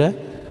ஜெயிக்க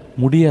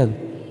முடியாது.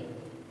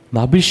 இந்த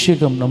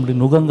அபிஷேகம் நம்முடைய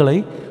நுகங்களை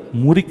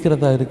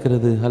முறிக்கிறதா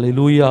இருக்கிறது.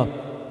 அல்லேலூயா.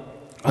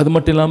 அது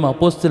மட்டும் இல்லாமல்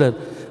அப்போஸ்தலர்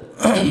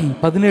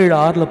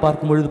 17:6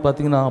 பார்க்கும்பொழுது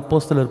பார்த்தீங்கன்னா,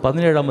 அப்போஸ்தலர்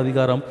 17ஆம்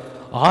அதிகாரம்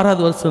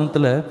 6வது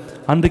வசனத்தில்,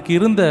 அன்றைக்கு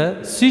இருந்த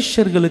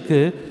சீஷர்களுக்கு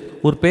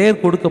ஒரு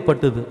பெயர்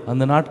கொடுக்கப்பட்டது.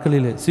 அந்த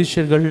நாட்களிலே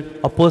சீஷர்கள்,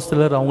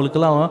 அப்போஸ்தலர்,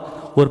 அவங்களுக்கெல்லாம்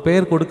ஒரு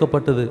பெயர்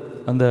கொடுக்கப்பட்டது.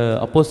 அந்த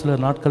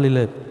அப்போஸ்தலர்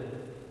நாட்களில்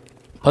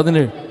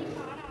 17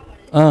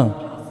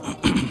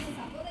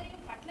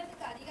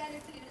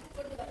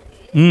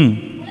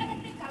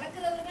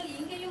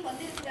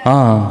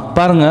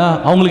 பாருங்க,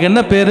 அவங்களுக்கு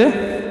என்ன பேரு?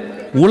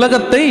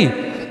 உலகத்தை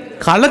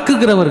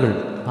கலக்குகிறவர்கள்.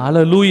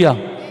 அல்லேலூயா.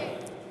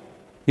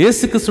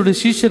 இயேசு கிறிஸ்துவின்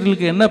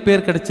சீஷர்களுக்கு என்ன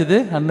பேர் கிடைச்சது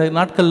அந்த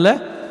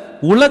நாட்களில்?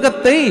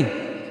 உலகத்தை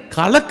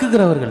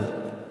கலக்குகிறவர்கள்.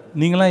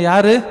 நீங்களாம்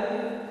யாரு?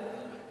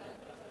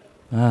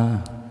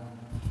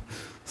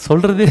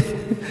 சொல்றது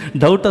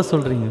டவுட்டா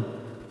சொல்றீங்க.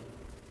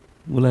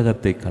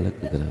 உலகத்தை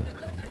கலக்குகிறவர்கள்.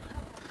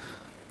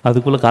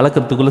 அதுக்குள்ளே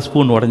கலக்கிறதுக்குள்ளே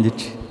ஸ்பூன்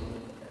உடஞ்சிச்சு.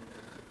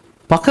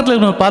 பக்கத்தில்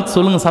இருக்கிறவங்க பார்த்து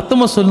சொல்லுங்கள்,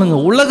 சத்தமாக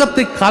சொல்லுங்கள்,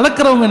 உலகத்தை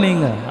கலக்கிறவங்க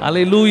நீங்கள்.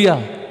 அல்லேலூயா.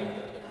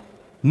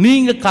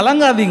 நீங்கள்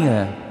கலங்காதீங்க,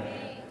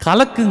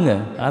 கலக்குங்க.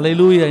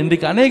 அல்லேலூயா.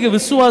 இன்றைக்கு அநேக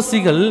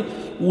விசுவாசிகள்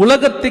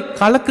உலகத்தை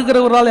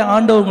கலக்குகிறவரால்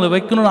ஆண்டவர் உங்களை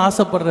வைக்கணும்னு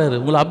ஆசைப்படுறாரு.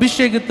 உங்களை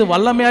அபிஷேகத்தை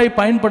வல்லமையாய்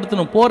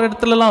பயன்படுத்தணும். போகிற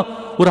இடத்துலலாம்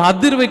ஒரு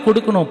அதிர்வை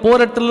கொடுக்கணும். போகிற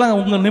இடத்துலலாம்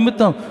உங்கள்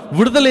நிமித்தம்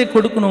விடுதலையை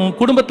கொடுக்கணும். உங்கள்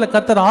குடும்பத்தில்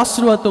கர்த்தர்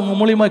ஆசீர்வாதத்தை உங்கள்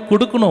மூலியமாக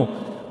கொடுக்கணும்.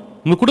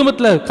 உங்கள்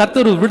குடும்பத்தில்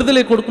கர்த்தர்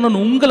விடுதலை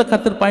கொடுக்கணும்னு உங்களை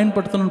கர்த்தர்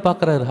பயன்படுத்தணும்னு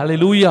பார்க்குறாரு.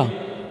 அல்லேலூயா.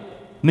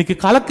 இன்னைக்கு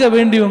கலக்க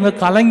வேண்டியவங்க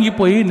கலங்கி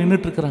போய்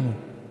நின்றுட்டு இருக்கிறாங்க.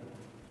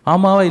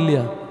 ஆமாவா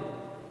இல்லையா?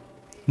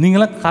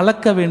 நீங்களாம்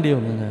கலக்க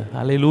வேண்டியவங்க.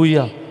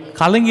 அல்லேலூயா.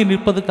 கலங்கி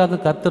நிற்பதுக்காக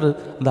கர்த்தர்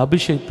அந்த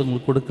அபிஷேகத்தை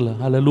உங்களுக்கு கொடுக்கல.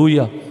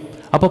 அல்லேலூயா.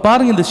 அப்போ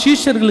பாருங்க, இந்த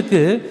சீஷர்களுக்கு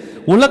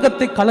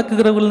உலகத்தை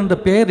கலக்குகிறவர்கள் என்ற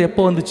பெயர்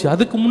எப்போ வந்துச்சு?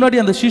 அதுக்கு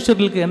முன்னாடி அந்த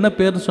சீஷர்களுக்கு என்ன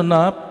பேர்னு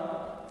சொன்னால்,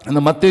 அந்த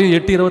மத்தேயு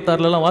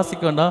 8:26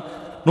 வாசிக்க வேண்டாம்,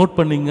 நோட்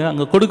பண்ணிங்க.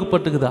 அங்கே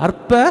கொடுக்கப்பட்டிருக்குது,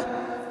 அற்ப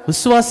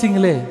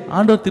விசுவாசிங்களே.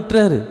 ஆண்டவர்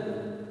திட்டுறாரு.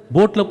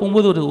 போட்டில்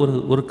போகும்போது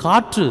ஒரு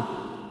காற்று,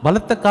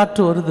 பலத்த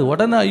காற்று வருது.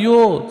 உடனே ஐயோ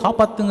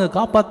காப்பாத்துங்க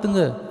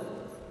காப்பாத்துங்க,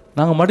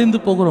 நாங்கள் மடிந்து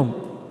போகிறோம்.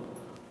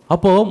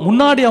 அப்போது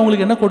முன்னாடி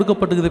அவங்களுக்கு என்ன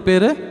கொடுக்கப்பட்டிருக்குது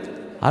பேர்?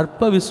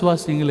 அற்ப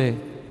விசுவாசிங்களே.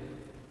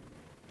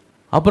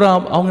 அப்புறம்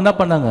அவங்க என்ன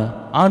பண்ணாங்க?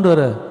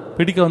 ஆண்டவரை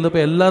பிடிக்க வந்தப்போ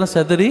எல்லாரும்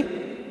செதறி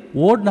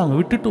ஓடினாங்க,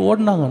 விட்டுட்டு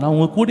ஓடினாங்க. நான்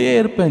உங்க கூடயே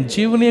இருப்பேன்,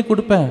 ஜீவனையே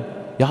கொடுப்பேன்,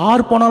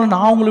 யார் போனாலும்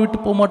நான் உங்களை விட்டு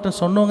போக மாட்டேன்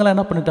சொன்னவங்களாம்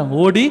என்ன பண்ணிட்டாங்க?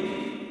 ஓடி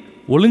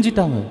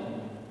ஒளிஞ்சிட்டாங்க,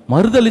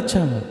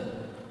 மறுதளிச்சாங்க.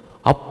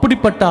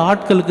 அப்படிப்பட்ட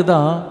ஆட்களுக்கு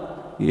தான்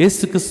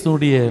இயேசு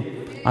கிறிஸ்துவுடைய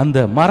அந்த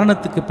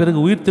மரணத்துக்கு பிறகு,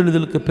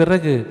 உயிர்த்தெழுதலுக்கு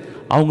பிறகு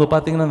அவங்க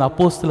பார்த்தீங்கன்னா அந்த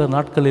அப்போஸ்தலர்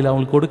நாட்களில்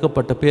அவங்களுக்கு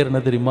கொடுக்கப்பட்ட பேர்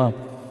என்ன தெரியுமா?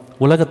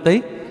 உலகத்தை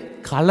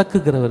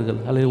கலக்குகிறவர்கள்.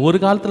 அல்ல, ஒரு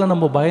காலத்தில்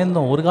நம்ம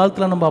பயந்தோம், ஒரு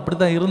காலத்தில் நம்ம அப்படி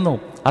தான் இருந்தோம்,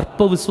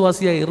 அற்ப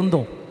விசுவாசியாக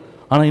இருந்தோம்.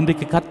 ஆனால்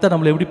இன்றைக்கு கர்த்தர்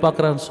நம்மளை எப்படி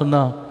பார்க்குறான்னு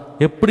சொன்னால்,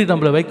 எப்படி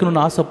நம்மளை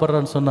வைக்கணும்னு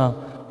ஆசைப்படுறான்னு சொன்னால்,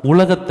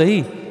 உலகத்தை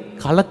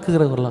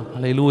கலக்குகிறவர்களாம்.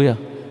 அல்லேலூயா.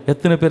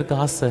 எத்தனை பேருக்கு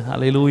ஆசை?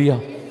 அல்லேலூயா.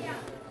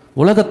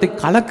 உலகத்தை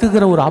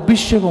கலக்குகிற ஒரு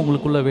அபிஷேகம்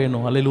உங்களுக்குள்ளே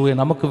வேணும். அல்லேலூயா.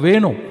 நமக்கு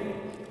வேணும்.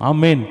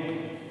 ஆமேன்.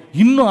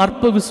 இன்னும்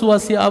அற்ப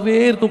விசுவாசியாகவே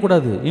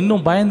இருக்கக்கூடாது.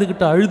 இன்னும்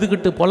பயந்துக்கிட்டு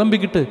அழுதுகிட்டு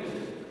புலம்பிக்கிட்டு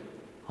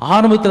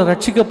ஆரம்பத்தில்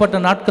ரட்சிக்கப்பட்ட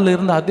நாட்களில்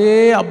இருந்த அதே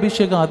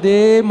அபிஷேகம், அதே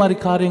மாதிரி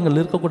காரியங்கள்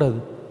இருக்கக்கூடாது.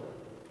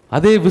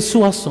 அதே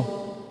விசுவாசம்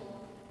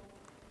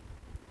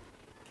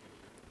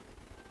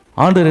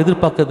ஆண்டவர்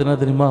எதிர்பார்க்கிறது என்ன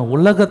தெரியுமா?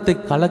 உலகத்தை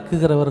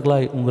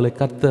கலக்குகிறவர்களாய் உங்களை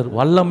கர்த்தர்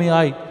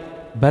வல்லமையாய்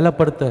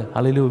பலப்படுத்த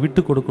அல்லேலூயா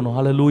விட்டு கொடுக்கணும்.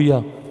 அல்லேலூயா.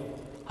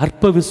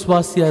 அற்ப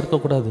விசுவாசியா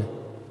இருக்கக்கூடாது,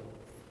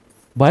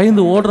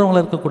 பயந்து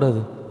ஓடுறவங்களா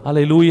இருக்கக்கூடாது.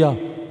 அல்லேலூயா.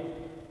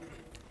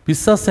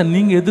 பிசாசை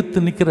நீங்க எதிர்த்து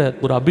நிற்கிற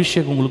ஒரு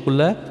அபிஷேகம்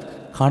உங்களுக்குள்ள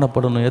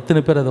காணப்படணும். எத்தனை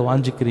பேர் அதை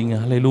வாஞ்சிக்கிறீங்க?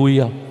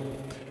 அல்லேலூயா.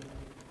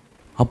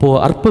 அப்போ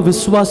அற்ப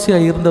விசுவாசியா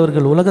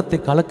இருந்தவர்கள் உலகத்தை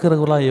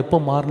கலக்கிறவர்களா எப்போ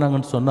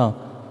மாறினாங்கன்னு சொன்னா,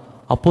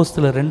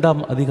 அப்போஸ்தலர்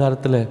 2ஆம்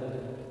அதிகாரத்தில்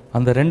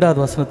அந்த 2வது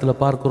வசனத்தில்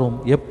பார்க்கிறோம்.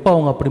 எப்போ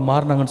அவங்க அப்படி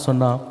மாறினாங்கன்னு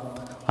சொன்னா,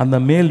 அந்த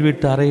மேல்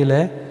வீட்டு அறையில்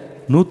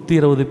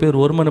 120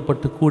 பேர்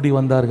ஒருமனப்பட்டு கூடி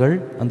வந்தார்கள்.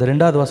 அந்த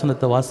 2வது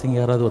வசனத்தை வாசிங்க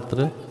யாராவது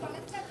ஒருத்தர்.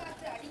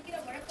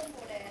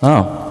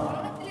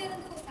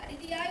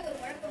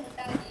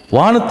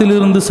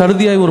 வானத்திலிருந்து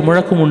சடுதியாய் ஒரு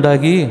முழக்கம்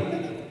உண்டாகி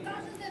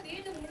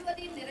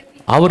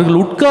அவர்கள்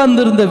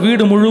உட்கார்ந்திருந்த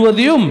வீடு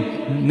முழுவதையும்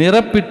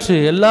நிரப்பிற்று.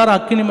 எல்லாரும்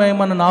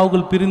அக்கினிமயமான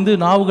நாவுகள் பிரிந்து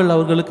நாவுகள்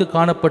அவர்களுக்கு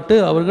காணப்பட்டு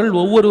அவர்கள்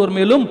ஒவ்வொருவர்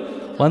மேலும்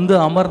வந்து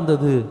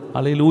அமர்ந்தது.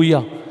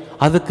 அல்லேலூயா.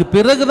 அதுக்கு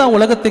பிறகுதான்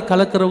உலகத்தை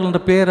கலக்கிறவர்கள்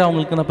என்ற பேர்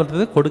அவங்களுக்கு என்ன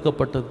பண்றது?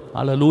 கொடுக்கப்பட்டது.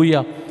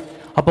 அல்லேலூயா.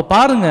 அப்ப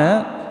பாருங்க,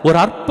 ஒரு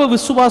அற்ப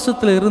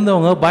விசுவாசத்தில்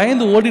இருந்தவங்க,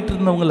 பயந்து ஓடிட்டு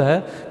இருந்தவங்கள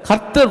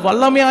கர்த்தர்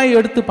வல்லமையாய்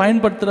எடுத்து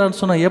பயன்படுத்துறான்னு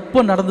சொன்னா எப்போ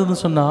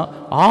நடந்ததுன்னு சொன்னா,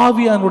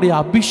 ஆவியானுடைய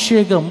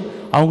அபிஷேகம்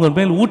அவங்க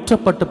மேல்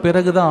ஊற்றப்பட்ட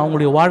பிறகுதான்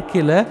அவங்களுடைய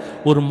வாழ்க்கையில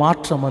ஒரு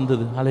மாற்றம்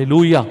வந்தது.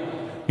 அல்லேலூயா.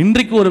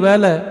 இன்றைக்கு ஒரு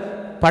வேளை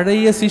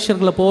பழைய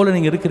சீஷர்களை போல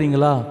நீங்க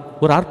இருக்கிறீங்களா?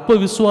 ஒரு அற்ப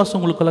விசுவாசம்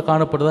உங்களுக்குள்ள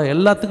காணப்படுதா?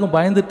 எல்லாத்துக்கும்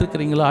பயந்துட்டு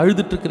இருக்கிறீங்களா?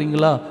 அழுதுட்டு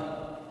இருக்கிறீங்களா?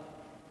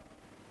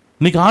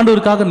 இன்னைக்கு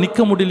ஆண்டவருக்காக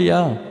நிற்க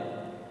முடியலையா?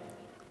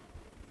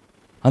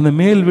 அந்த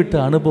மேல் வீட்டு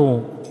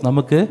அனுபவம்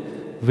நமக்கு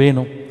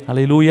வேணும்.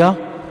 அல்லேலூயா.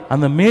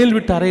 அந்த மேல்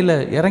வீட்டு அறையில்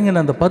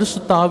இறங்கின அந்த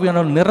பரிசுத்த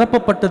ஆவியானவர்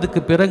நிரப்பப்பட்டதுக்கு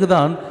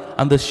பிறகுதான்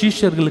அந்த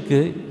சீஷர்களுக்கு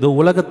இந்த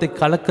உலகத்தை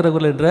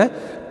கலக்கிறவர்கள் என்ற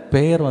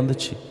பெயர்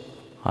வந்துச்சு.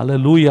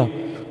 அல்லேலூயா.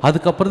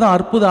 அதுக்கப்புறம் தான்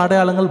அற்புத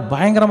அடையாளங்கள்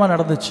பயங்கரமாக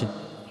நடந்துச்சு.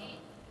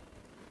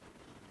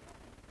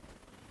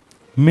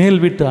 மேல்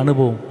வீட்டு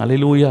அனுபவம்.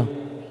 அல்லேலூயா.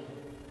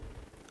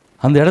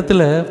 அந்த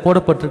இடத்துல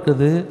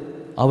போடப்பட்டிருக்கிறது,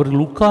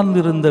 அவர்கள்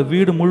உட்கார்ந்திருந்த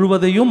வீடு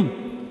முழுவதையும்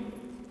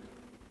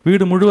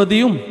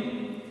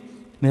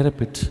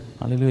நிரப்பிற்று.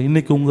 அல்லேலூயா.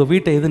 இன்னைக்கு உங்கள்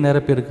வீட்டை எது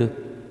நிரப்பி இருக்கு?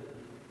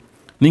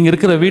 நீங்கள்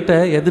இருக்கிற வீட்டை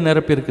எது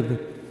நிரப்பி இருக்குது?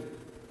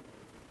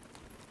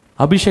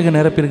 அபிஷேகம்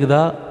நிரப்பி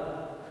இருக்குதா?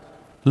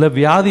 இல்லை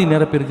வியாதி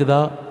நிரப்பி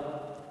இருக்குதா?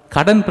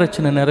 கடன்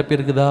பிரச்சனை நிரப்பி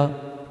இருக்குதா?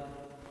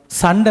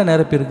 சண்டை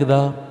நிரப்பி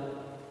இருக்குதா?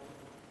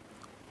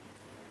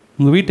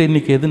 உங்கள் வீட்டை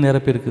இன்னைக்கு எது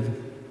நிரப்பி இருக்குது?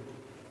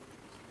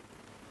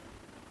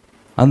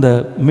 அந்த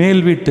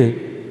மேல் வீட்டு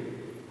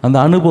அந்த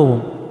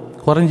அனுபவம்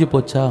குறைஞ்சி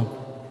போச்சா?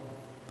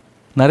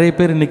 நிறைய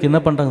பேர் இன்னைக்கு என்ன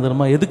பண்ணுறாங்க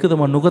தெரியுமா? எதுக்கு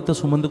நம்ம நுகத்தை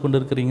சுமந்து கொண்டு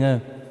இருக்கிறீங்க?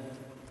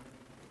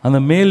 அந்த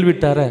மேல்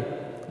வீட்டு அறை,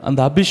 அந்த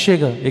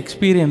அபிஷேக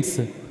எக்ஸ்பீரியன்ஸ்,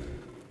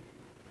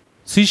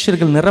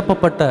 சீஷர்கள்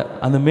நிரப்பப்பட்ட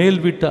அந்த மேல்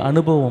வீட்டு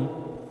அனுபவம்.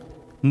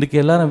 இன்றைக்கி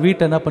எல்லாரும்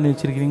வீட்டை என்ன பண்ணி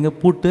வச்சுருக்கிறீங்க?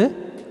 பூட்டு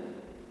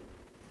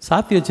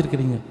சாத்தி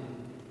வச்சுருக்கிறீங்க.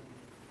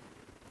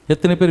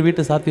 எத்தனை பேர்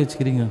வீட்டை சாத்தி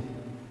வச்சுக்கிறீங்க?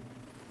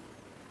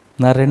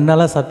 நான் 2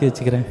 நாளாக சாத்தி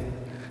வச்சுக்கிறேன்.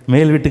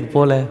 மேல் வீட்டுக்கு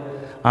போகல,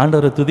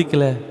 ஆண்டவரை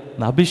துதிக்கலை,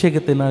 அந்த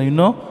அபிஷேகத்தை நான்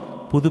இன்னும்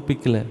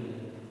புதுப்பிக்கலை.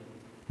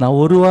 நான்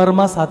 1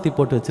 வாரமாக சாத்தி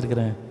போட்டு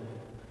வச்சுருக்கிறேன்.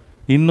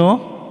 இன்னும்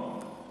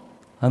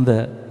அந்த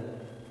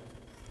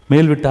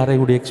மேல் வீட்டு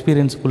அறையுடைய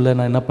எக்ஸ்பீரியன்ஸுக்குள்ளே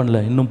நான் என்ன பண்ணல,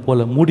 இன்னும்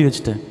போகல, மூடி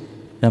வச்சுட்டேன்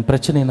என்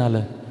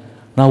பிரச்சனையினால்.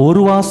 நான்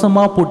 1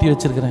 மாதமாக பூட்டி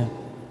வச்சுருக்கிறேன்,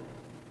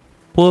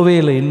 போவே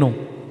இல்லை இன்னும்.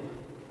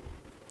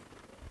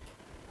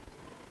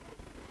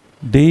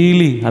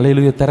 டெய்லி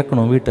அல்லேலூயா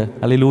திறக்கணும் வீட்டை.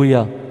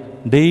 அல்லேலூயா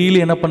டெய்லி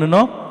என்ன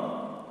பண்ணணும்?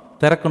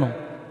 திறக்கணும்.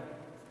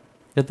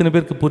 எத்தனை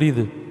பேருக்கு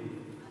புரியுது?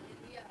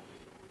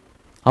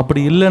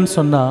 அப்படி இல்லைன்னு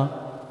சொன்னால்,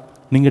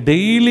 நீங்கள்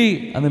டெய்லி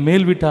அந்த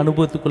மேல் வீட்டு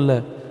அனுபவத்துக்குள்ளே,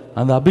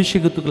 அந்த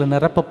அபிஷேகத்துக்குள்ளே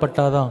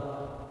நிரப்பப்பட்டாதான்,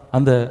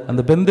 அந்த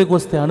அந்த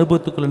பெந்தெகோஸ்தே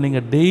அனுபவத்துக்குள்ளே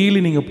நீங்கள் டெய்லி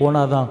நீங்கள்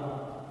போனாதான்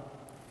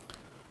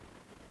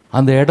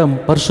அந்த இடம்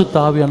பரிசுத்த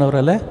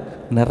ஆவியானவரால்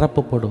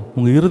நிரப்பப்படும்.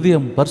 உங்கள்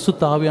இருதயம்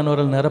பரிசுத்த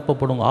ஆவியானவரால்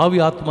நிரப்பப்படும். ஆவி,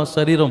 ஆத்மா,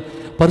 சரீரம்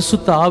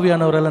பரிசுத்த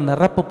ஆவியானவரால்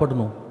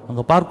நிரப்பப்படணும்.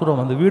 அங்கே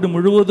பார்க்குறோம், அந்த வீடு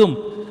முழுவதும்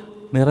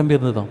நிரம்பி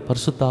இருந்ததுதான்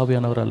பரிசுத்த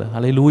ஆவியானவரால்.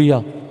 அல்லேலூயா.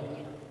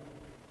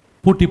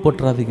 பூட்டி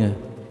போட்டுறாதீங்க,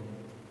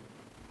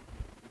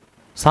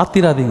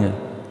 சாத்திராதீங்க.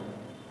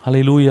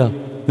 அல்லேலூயா.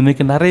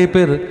 இன்னைக்கு நிறைய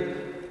பேர்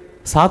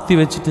சாத்தி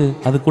வச்சுட்டு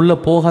அதுக்குள்ளே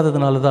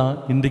போகாததுனால தான்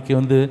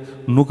இன்றைக்கு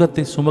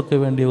நுகத்தை சுமக்க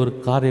வேண்டிய ஒரு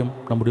காரியம்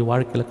நம்முடைய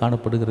வாழ்க்கையில்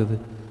காணப்படுகிறது.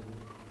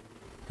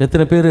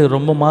 எத்தனை பேர்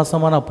ரொம்ப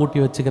மாதமாக நான் பூட்டி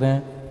வச்சுக்கிறேன்,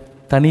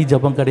 தனி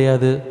ஜபம்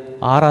கிடையாது,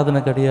 ஆராதனை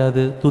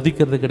கிடையாது,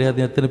 துதிக்கிறது கிடையாது,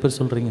 எத்தனை பேர்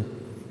சொல்கிறீங்க?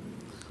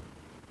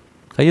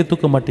 கையை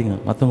தூக்க மாட்டீங்க,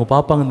 மற்றவங்க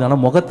பார்ப்பாங்க.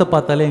 ஆனால் முகத்தை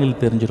பார்த்தாலே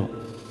எங்களுக்கு தெரிஞ்சிடும்,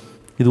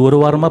 இது 1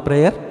 வாரமாக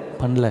ப்ரேயர்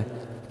பண்ணல.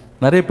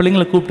 நிறைய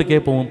பிள்ளைங்களை கூப்பிட்டு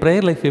கேட்போம்,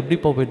 ப்ரேயர் லைஃப்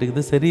எப்படிப்பா போயிட்டு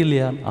இருக்குது?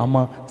 சரியில்லையா?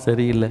 ஆமாம்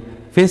சரியில்லை.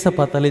 ஃபேஸை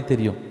பார்த்தாலே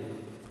தெரியும்.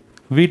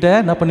 வீட்டை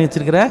என்ன பண்ணி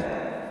வச்சுருக்கிற?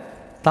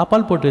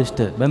 தாப்பால் போட்டு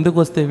வச்சுட்டு.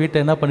 பெந்தெகோஸ்தே வீட்டை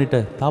என்ன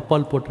பண்ணிட்டேன்?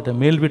 தாப்பால் போட்டுட்டேன்.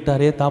 மேல்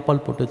வீட்டாரையே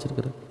தாப்பால் போட்டு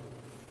வச்சுருக்கிறேன்.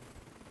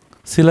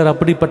 சிலர்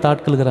அப்படிப்பட்ட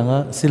ஆட்கள் இருக்கிறாங்க.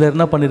 சிலர்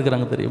என்ன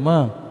பண்ணியிருக்கிறாங்க தெரியுமா?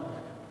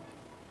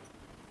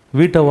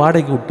 வீட்டை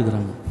வாடகைக்கு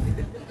விட்டுக்கிறாங்க.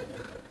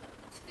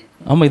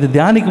 ஆமாம், இது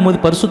தியானிக்கும் போது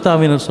பரிசுத்த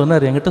ஆவியானவர்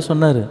சொன்னார், என்கிட்ட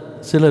சொன்னார்,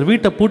 சிலர்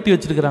வீட்டை பூட்டி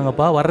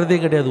வச்சுருக்கிறாங்கப்பா, வர்றதே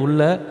கிடையாது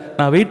உள்ளே,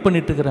 நான் வெயிட்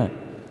பண்ணிட்டுருக்கிறேன்.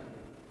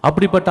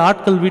 அப்படிப்பட்ட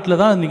ஆட்கள் வீட்டில்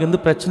தான்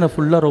இன்றைக்கி பிரச்சனை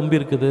ஃபுல்லாக ரொம்ப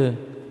இருக்குது,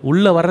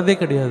 உள்ளே வர்றதே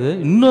கிடையாது.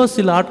 இன்னும்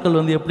சில ஆட்கள்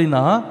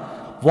எப்படின்னா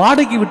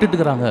வாடகைக்கு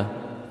விட்டுட்டுக்கிறாங்க.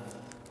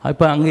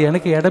 இப்போ அங்கே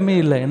எனக்கு இடமே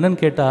இல்லை.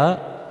 என்னன்னு கேட்டால்,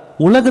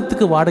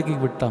 உலகத்துக்கு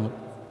வாடகைக்கு விட்டாங்க,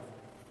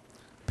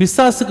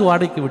 பிசாசுக்கு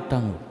வாடகைக்கு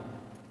விட்டாங்க.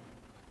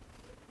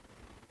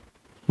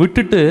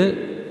 விட்டுட்டு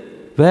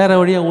வேற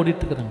வழியாக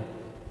ஓடிட்டுருக்குறாங்க.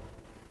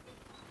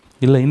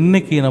 இல்லை,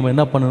 இன்னைக்கு நம்ம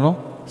என்ன பண்ணணும்?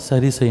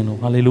 சரி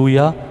செய்யணும்.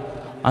 அல்லேலூயா.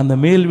 அந்த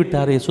மேல் வீட்டு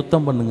அறையை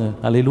சுத்தம் பண்ணுங்க.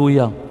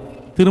 அல்லேலூயா.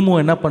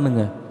 திரும்பவும் என்ன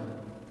பண்ணுங்க?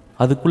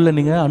 அதுக்குள்ளே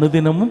நீங்கள்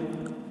அனுதினமும்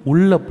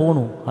உள்ளே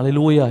போகணும்.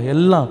 அல்லேலூயா.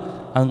 எல்லாம்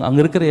அங்கே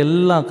இருக்கிற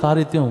எல்லா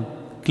காரியத்தையும்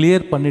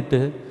கிளியர் பண்ணிவிட்டு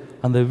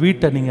அந்த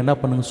வீட்டை நீங்கள் என்ன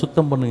பண்ணுங்கள்?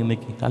 சுத்தம் பண்ணுங்க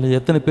இன்னைக்கு. அல்ல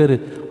எத்தனை பேர்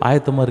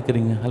ஆயத்தமாக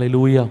இருக்கிறீங்க?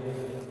 அல்லேலூயா.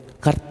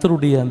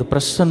 கர்த்தருடைய அந்த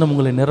பிரசன்னம்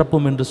உங்களை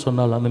நிரப்பும் என்று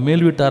சொன்னால், அந்த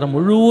மேல் வீட்டு அறை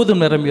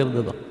முழுவதும் நிரம்பி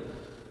இருந்ததுதான்.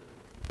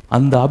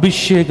 அந்த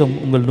அபிஷேகம்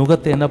உங்கள்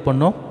நுகத்தை என்ன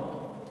பண்ணும்?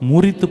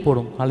 முறித்து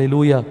போடும்.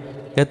 அல்லேலூயா.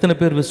 எத்தனை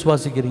பேர்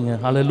விசுவாசிக்கிறீங்க?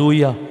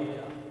 அல்லேலூயா.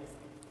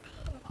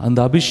 அந்த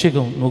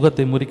அபிஷேகம்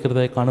நுகத்தை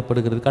முறிக்கிறதா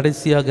காணப்படுகிறது.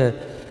 கடைசியாக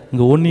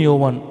இங்கே 1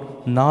 யோவான்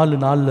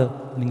 4:4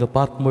 நீங்கள்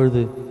பார்க்கும்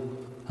பொழுது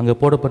அங்கே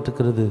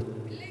போடப்பட்டிருக்கிறது,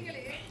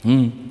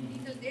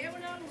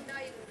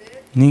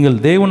 நீங்கள்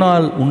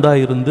தேவனால்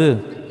உண்டாயிருந்து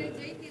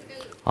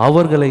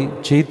அவர்களை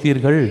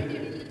ஜெயித்தீர்கள்,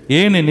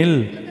 ஏனெனில்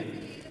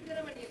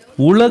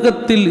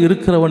உலகத்தில்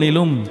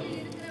இருக்கிறவனிலும்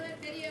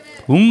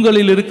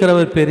உங்களில்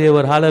இருக்கிறவர்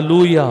பெரியவர்.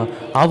 ஹல்லேலூயா.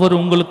 அவர்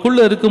உங்களுக்குள்ள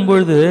இருக்கும்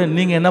பொழுது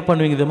நீங்க என்ன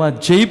பண்ணுவீங்க தெரியுமா?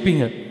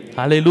 ஜெயிப்பீங்க.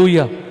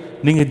 ஹல்லேலூயா.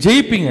 நீங்க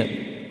ஜெயிப்பீங்க,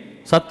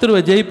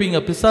 சத்துருவை ஜெயிப்பீங்க,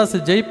 பிசாசு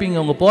ஜெயிப்பீங்க,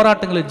 உங்க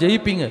போராட்டங்களை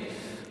ஜெயிப்பீங்க.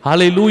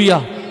 ஹல்லேலூயா.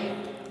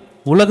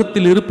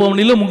 உலகத்தில்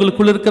இருப்பவனிலும்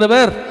உங்களுக்குள்ள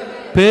இருக்கிறவர்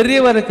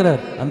பெரியவர்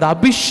இருக்கிறார். அந்த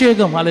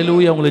அபிஷேகம்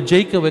ஹல்லேலூயா உங்களை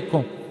ஜெயிக்க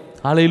வைக்கும்.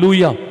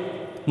 ஹல்லேலூயா.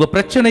 உங்க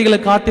பிரச்சனைகளை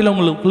காட்டிலும்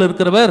உங்களுக்குள்ள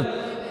இருக்கிறவர்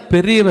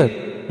பெரியவர்.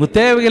 உங்க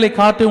தேவைகளை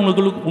காட்டி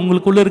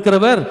உங்களுக்குள்ள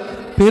இருக்கிறவர்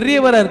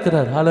பெரியவரா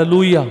இருக்கிறார்.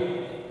 ஹல்லேலூயா.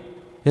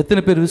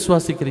 எத்தனை பேர்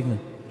விசுவாசிக்கிறீங்க?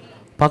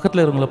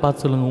 பக்கத்தில் இருக்கிறவங்களை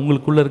பார்த்து சொல்லுங்க,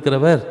 உங்களுக்குள்ள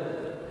இருக்கிறவர்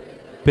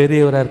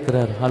பெரியவரா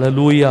இருக்கிறார்.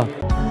 ஹல்லேலூயா.